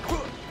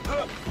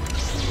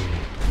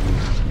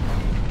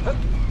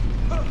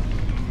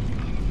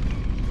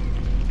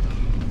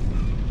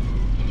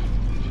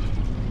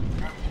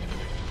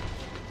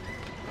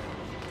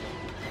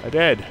 I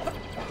did.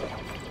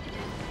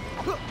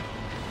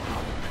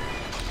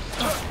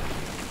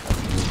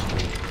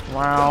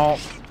 Wow.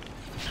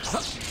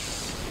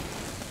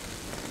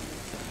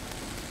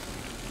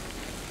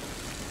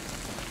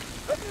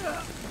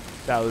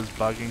 That was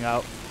bugging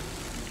out.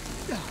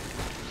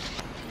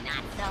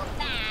 Not so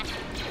fast.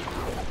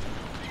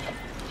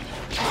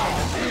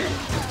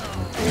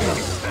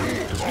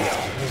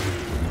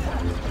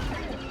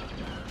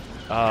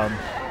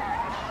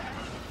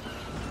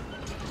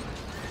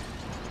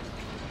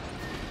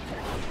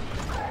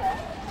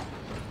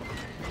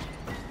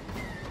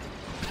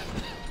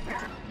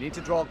 Need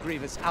to draw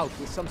Grievous out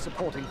with some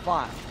supporting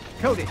fire.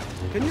 Cody,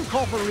 can you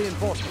call for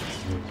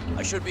reinforcements?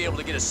 I should be able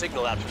to get a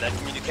signal out from that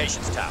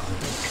communications tower.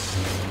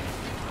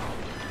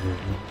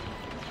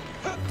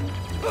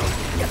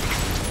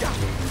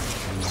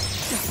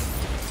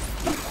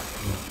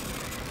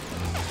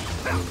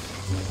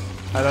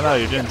 I don't know,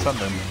 you're doing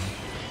something.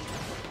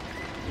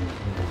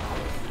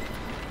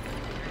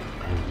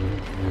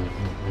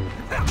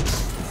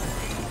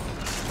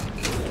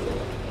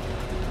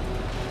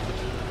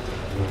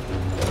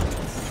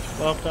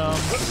 Welcome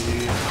to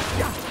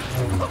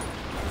the...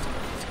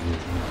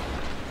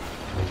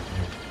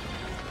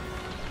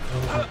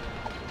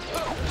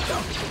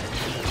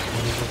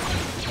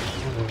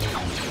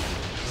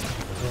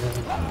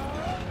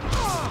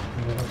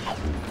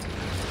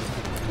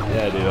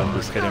 Yeah, dude, I'm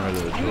just getting rid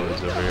of the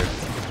droids over here.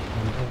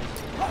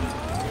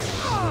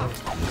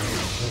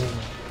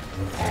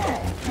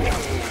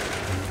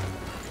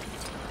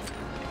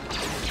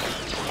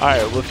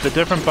 Alright, with the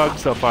different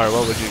bugs so far,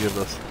 what would you give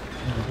this?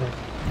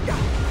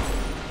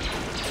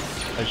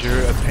 Has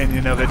your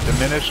opinion of it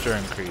diminished or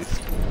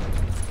increased?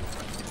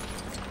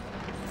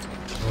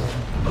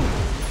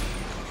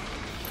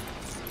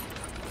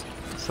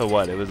 So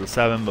what, it was a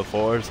 7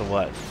 before, so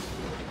what?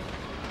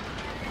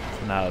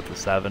 So now it's a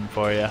 7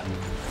 for you?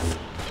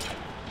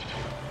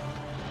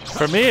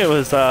 For me it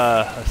was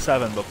a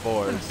 7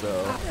 before,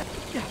 so...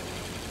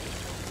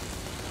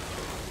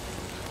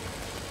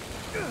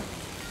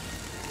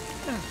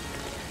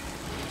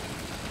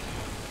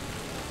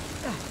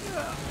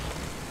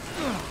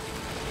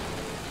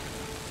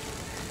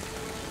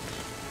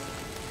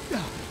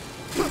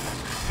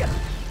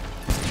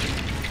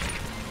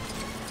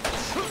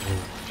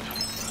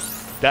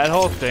 That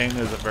whole thing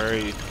is a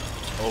very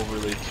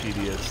overly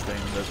tedious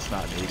thing that's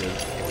not needed.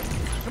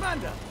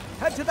 Commander,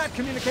 head to that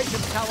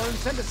communications tower and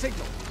send a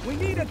signal. We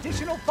need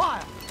additional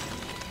fire.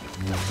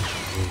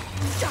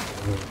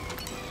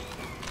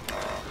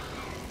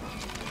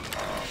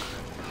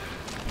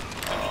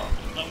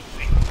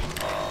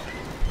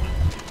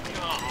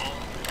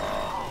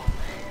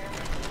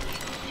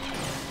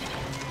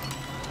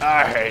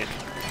 Alright.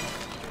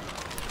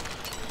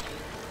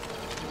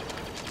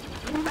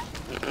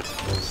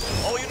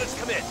 All units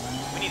come in.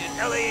 We need an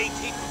LA-18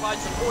 to provide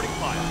supporting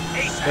fire.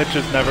 ASAP. Mitch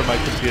is never my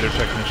computer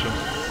technician.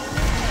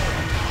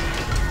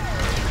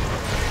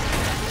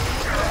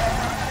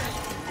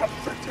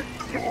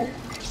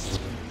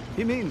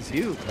 He means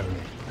you,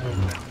 Tony.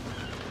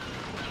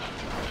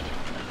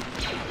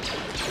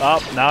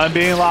 Oh, now I'm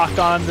being locked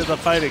on to the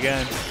fight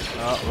again.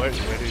 Oh, where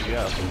did he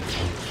go?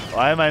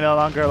 Why am I no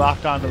longer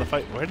locked on to the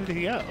fight? Where did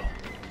he go?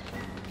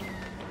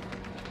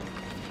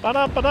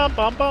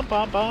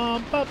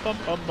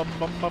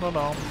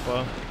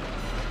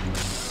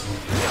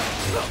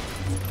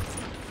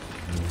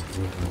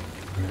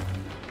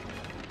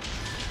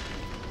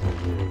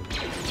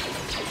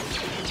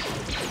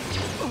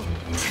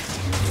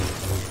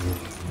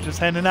 Just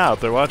hanging out.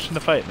 They're watching the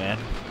fight, man.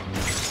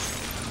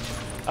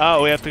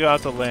 Oh, we have to go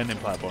out the landing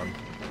platform.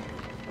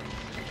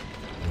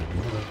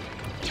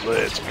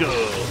 Let's go.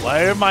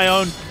 Why are my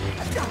own...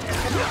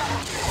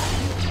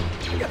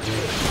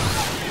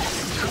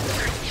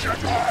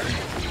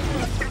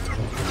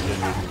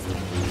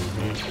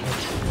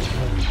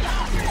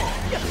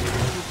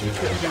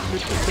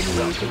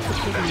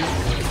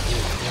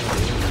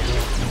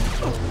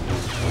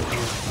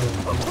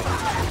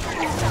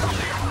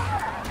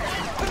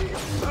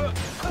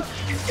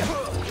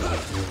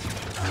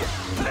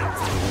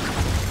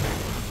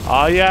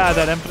 Oh yeah,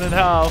 that infinite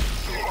health.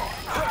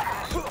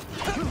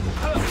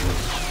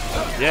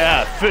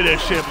 Yeah,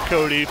 finish him,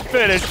 Cody.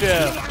 Finish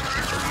him.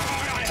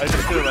 I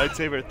just threw a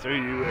lightsaber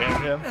through you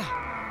and him.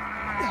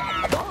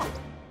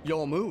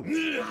 Your move.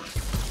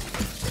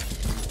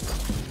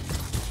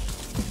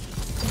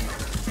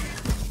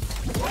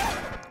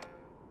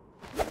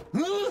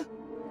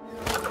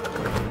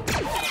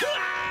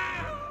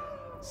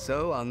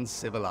 So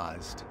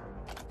uncivilized.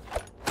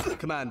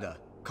 Commander,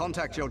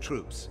 contact your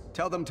troops.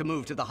 Tell them to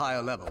move to the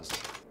higher levels.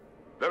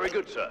 Very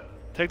good, sir.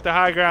 Take the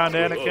high ground,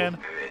 Anakin.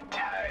 The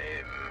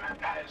time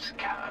has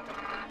come.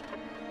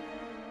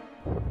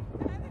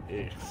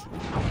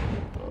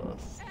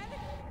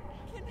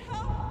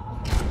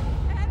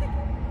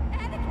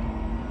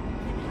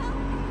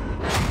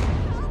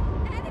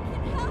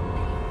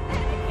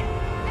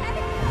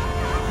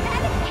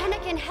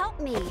 Anakin, help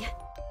me.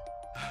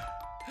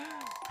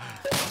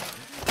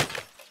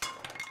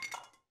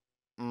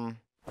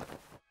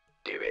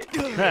 Do it.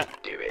 Do Do it.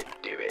 Do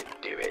it.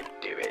 Do it.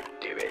 Do it.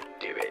 Do it.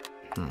 Do it.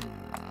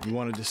 You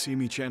wanted to see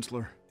me,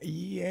 Chancellor?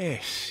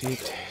 Yes,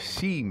 it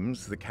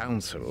seems the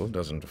Council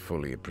doesn't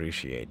fully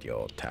appreciate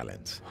your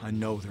talents. I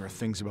know there are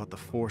things about the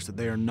Force that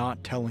they are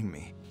not telling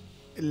me.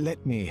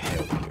 Let me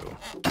help you.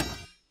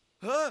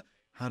 Huh?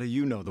 How do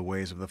you know the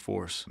ways of the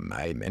Force?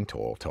 My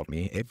mentor taught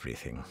me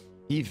everything,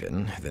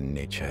 even the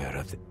nature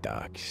of the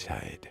dark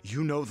side.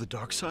 You know the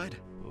dark side?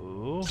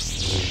 Ooh.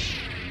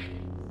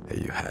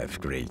 You have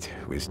great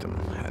wisdom,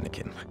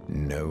 Anakin.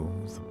 Know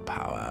the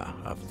power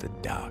of the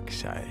dark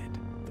side.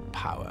 The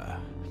power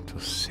to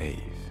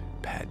save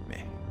Padme.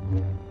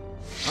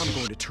 I'm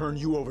going to turn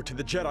you over to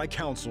the Jedi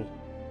Council.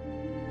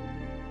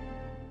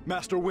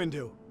 Master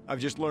Windu, I've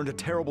just learned a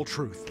terrible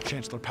truth.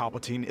 Chancellor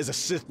Palpatine is a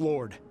Sith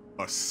Lord.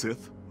 A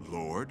Sith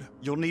Lord?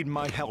 You'll need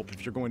my help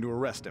if you're going to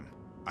arrest him.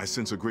 I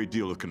sense a great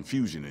deal of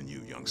confusion in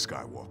you, young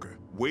Skywalker.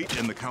 Wait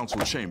in the council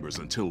chambers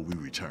until we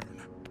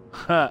return.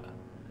 Huh.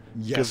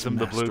 Yes, Gives him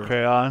the blue Master.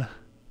 crayon.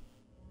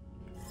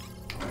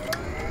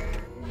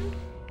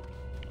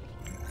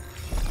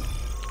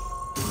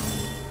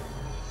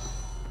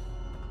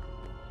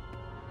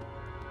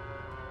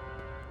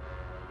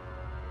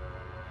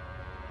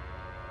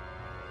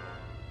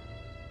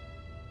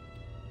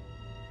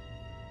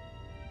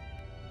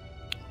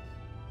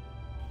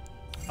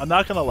 I'm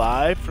not gonna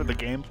lie, for the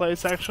gameplay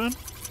section,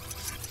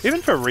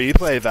 Even for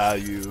replay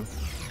value,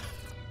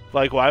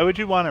 like, why would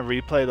you want to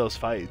replay those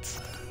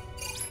fights?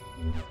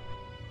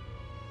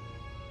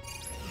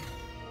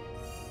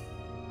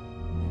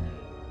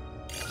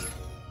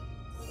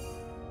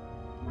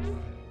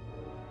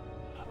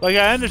 Like,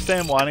 I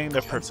understand wanting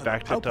to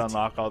perfect it to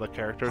unlock all the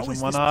characters and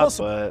whatnot,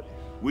 but...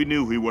 We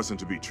knew he wasn't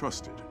to be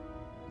trusted.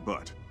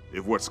 But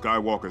if what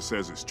Skywalker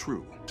says is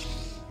true,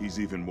 he's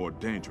even more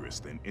dangerous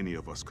than any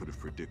of us could have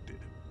predicted.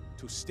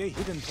 To stay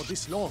hidden for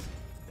this long,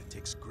 it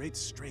takes great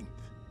strength.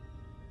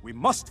 We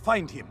must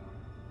find him.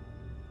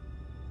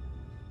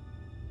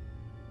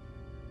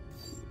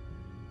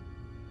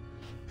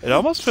 It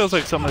almost feels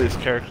like some of these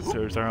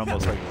characters are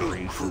almost like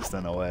racist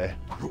in a way.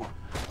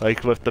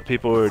 Like with the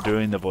people who are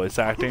doing the voice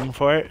acting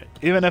for it.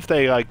 Even if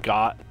they like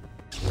got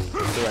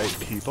the right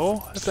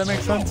people, if that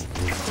makes sense.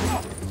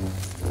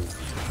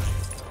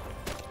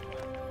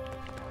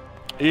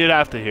 You'd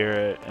have to hear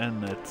it,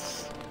 and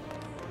it's...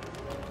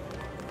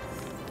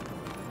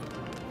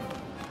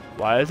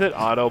 Why is it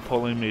auto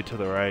pulling me to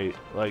the right?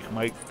 Like,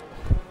 Mike...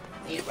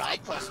 Need a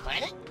ride cross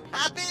planet?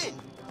 Hop in!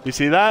 You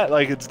see that?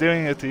 Like, it's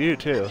doing it to you,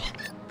 too.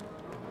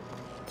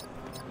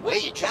 Where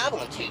you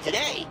traveling to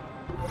today?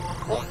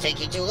 Won't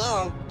take you too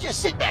long. Just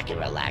sit back and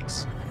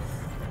relax.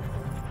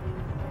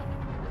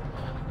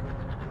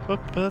 I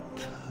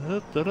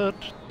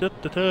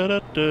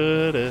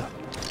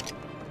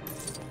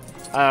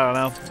don't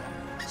know.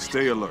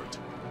 Stay alert.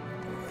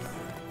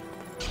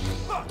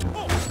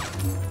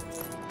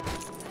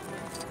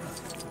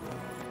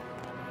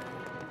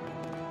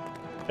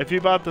 If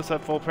you bought this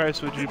at full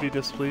price, would you be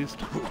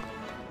displeased?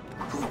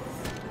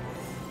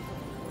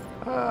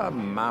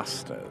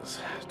 Masters,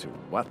 to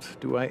what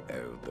do I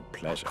owe the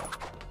pleasure?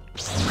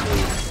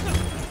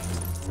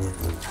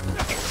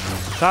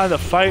 Time to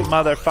fight,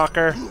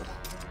 motherfucker!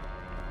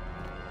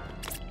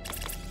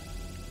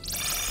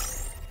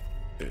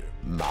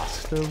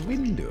 Master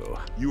Windu.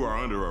 You are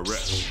under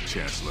arrest,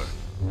 Chancellor.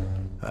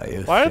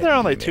 Why are there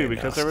only 2?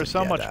 Because there was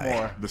so much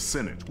more. The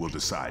Senate will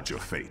decide your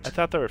fate. I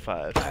thought there were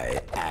 5.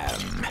 I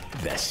am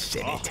the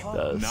Senate.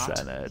 The Not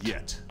Senate.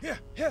 Yet.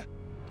 Here.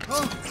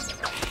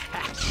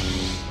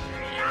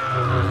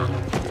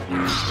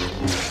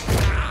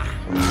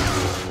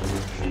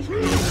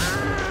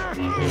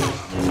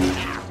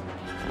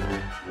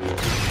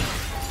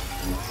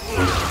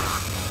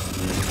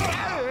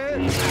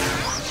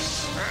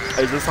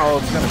 Is this all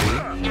it's gonna be?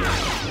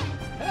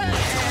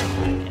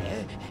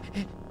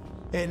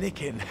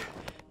 Anakin.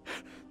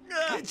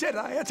 The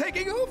Jedi are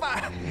taking over.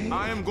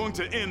 I am going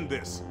to end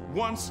this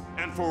once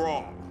and for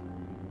all.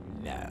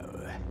 No.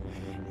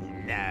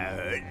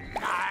 I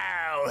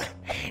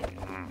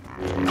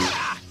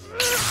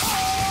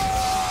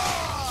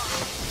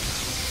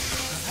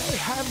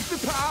have the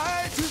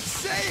power to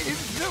save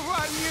the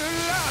one you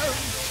love.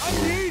 I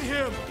need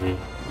him!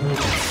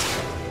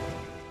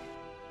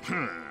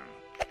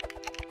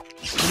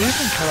 Did he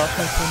even cut off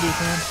my Cindy's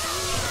hand?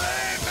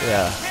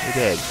 Yeah, he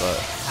did, but...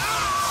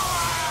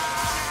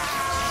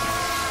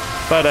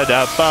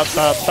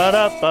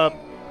 Ba-da-da-ba-ba-ba-da-ba.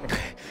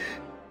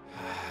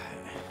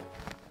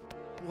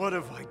 What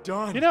have I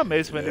done? You know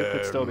Mace Windu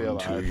could still be To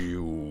alive.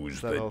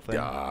 use That the whole thing.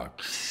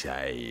 dark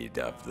side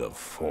of the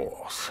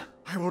Force.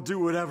 I will do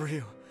whatever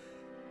you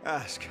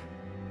ask.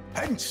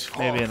 Henceforth,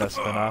 Maybe in a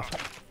spin-off.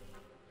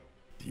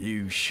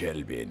 you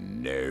shall be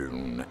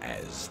known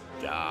as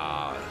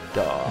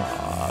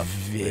Darth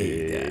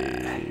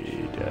Vader.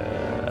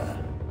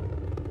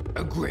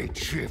 A great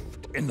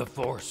shift in the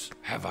Force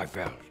have I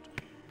felt.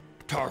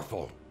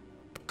 Tarful,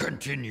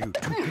 continue to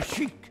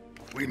Kashyyyk.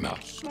 We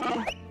must.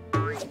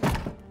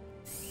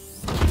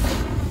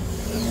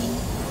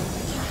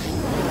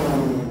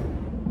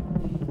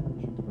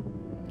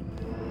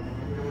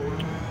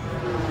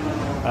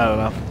 I don't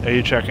know. Are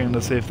you checking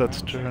to see if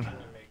that's true?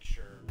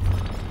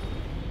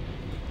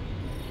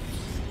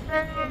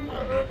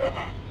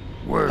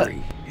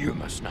 Worry, you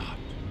must not.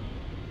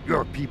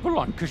 Your people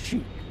on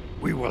Kashyyyk,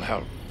 we will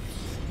help.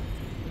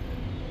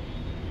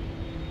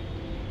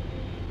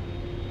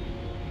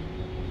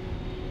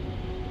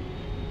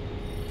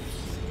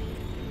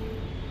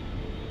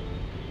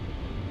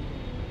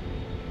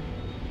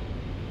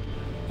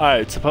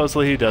 Alright,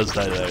 supposedly he does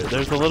die there.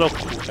 There's a little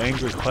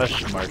angry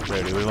question mark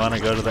there. Do we want to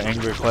go to the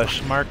angry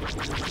question mark?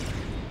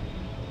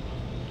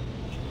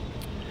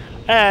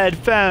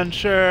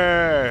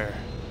 Adventure!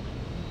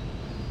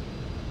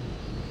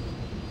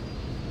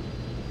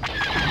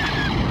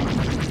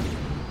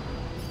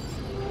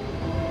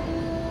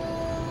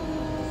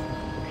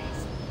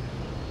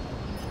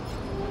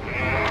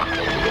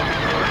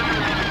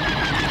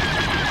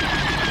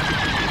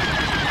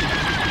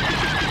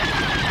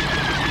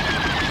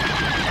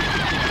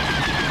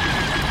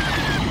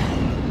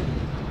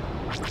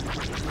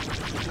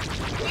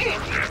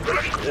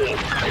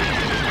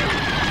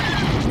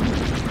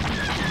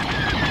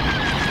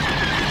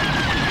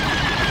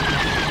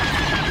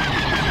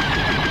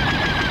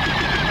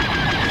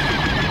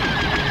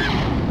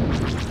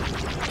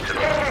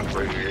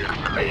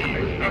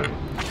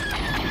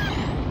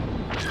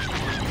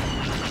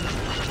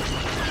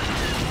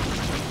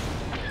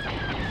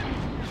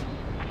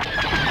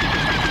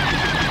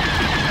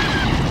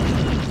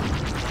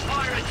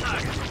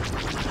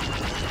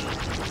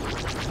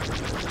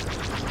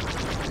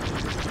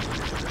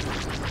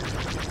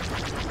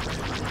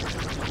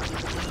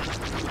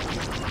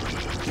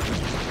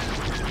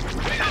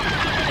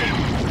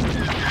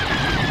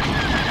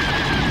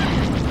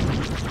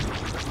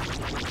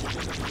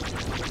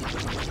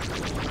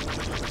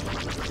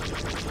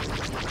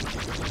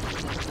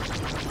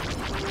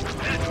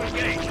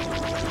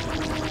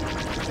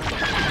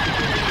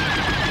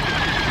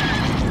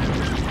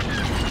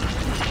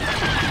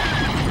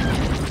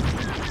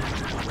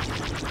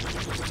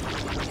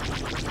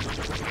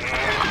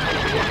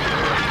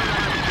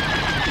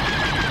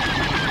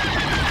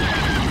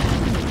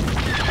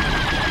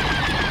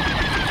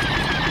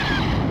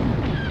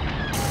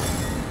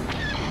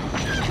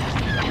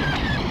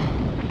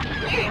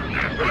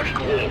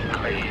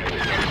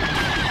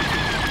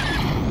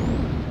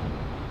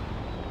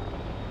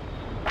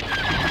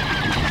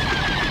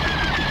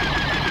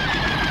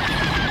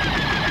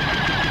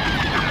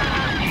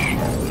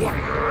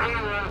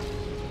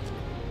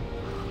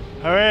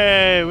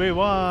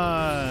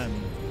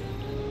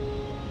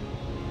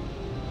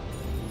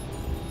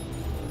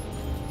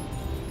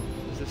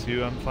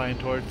 2 I'm flying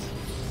towards.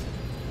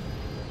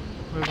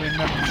 Moving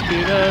up the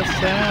speed of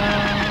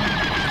sound.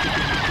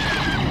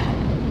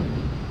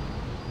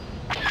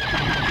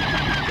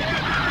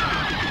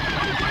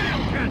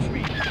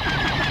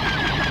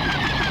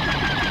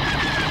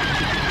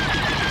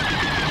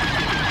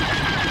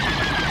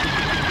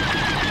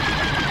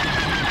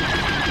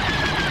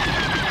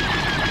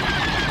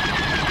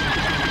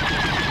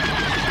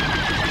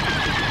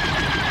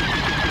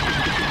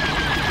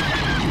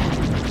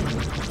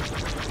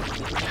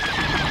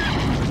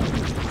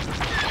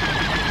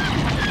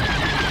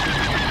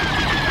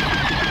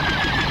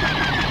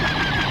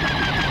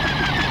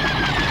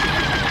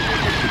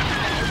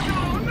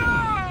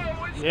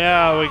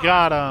 Yeah, we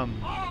got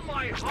him. All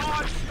my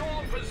hard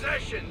stolen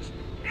possessions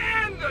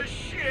and the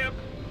ship.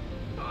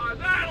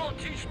 That'll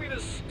teach me to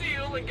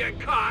steal and get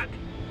caught.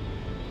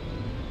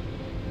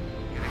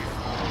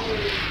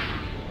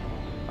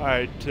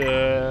 Alright,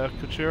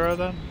 Kuchira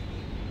then?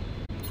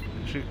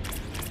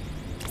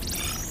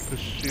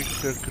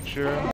 Kuchira?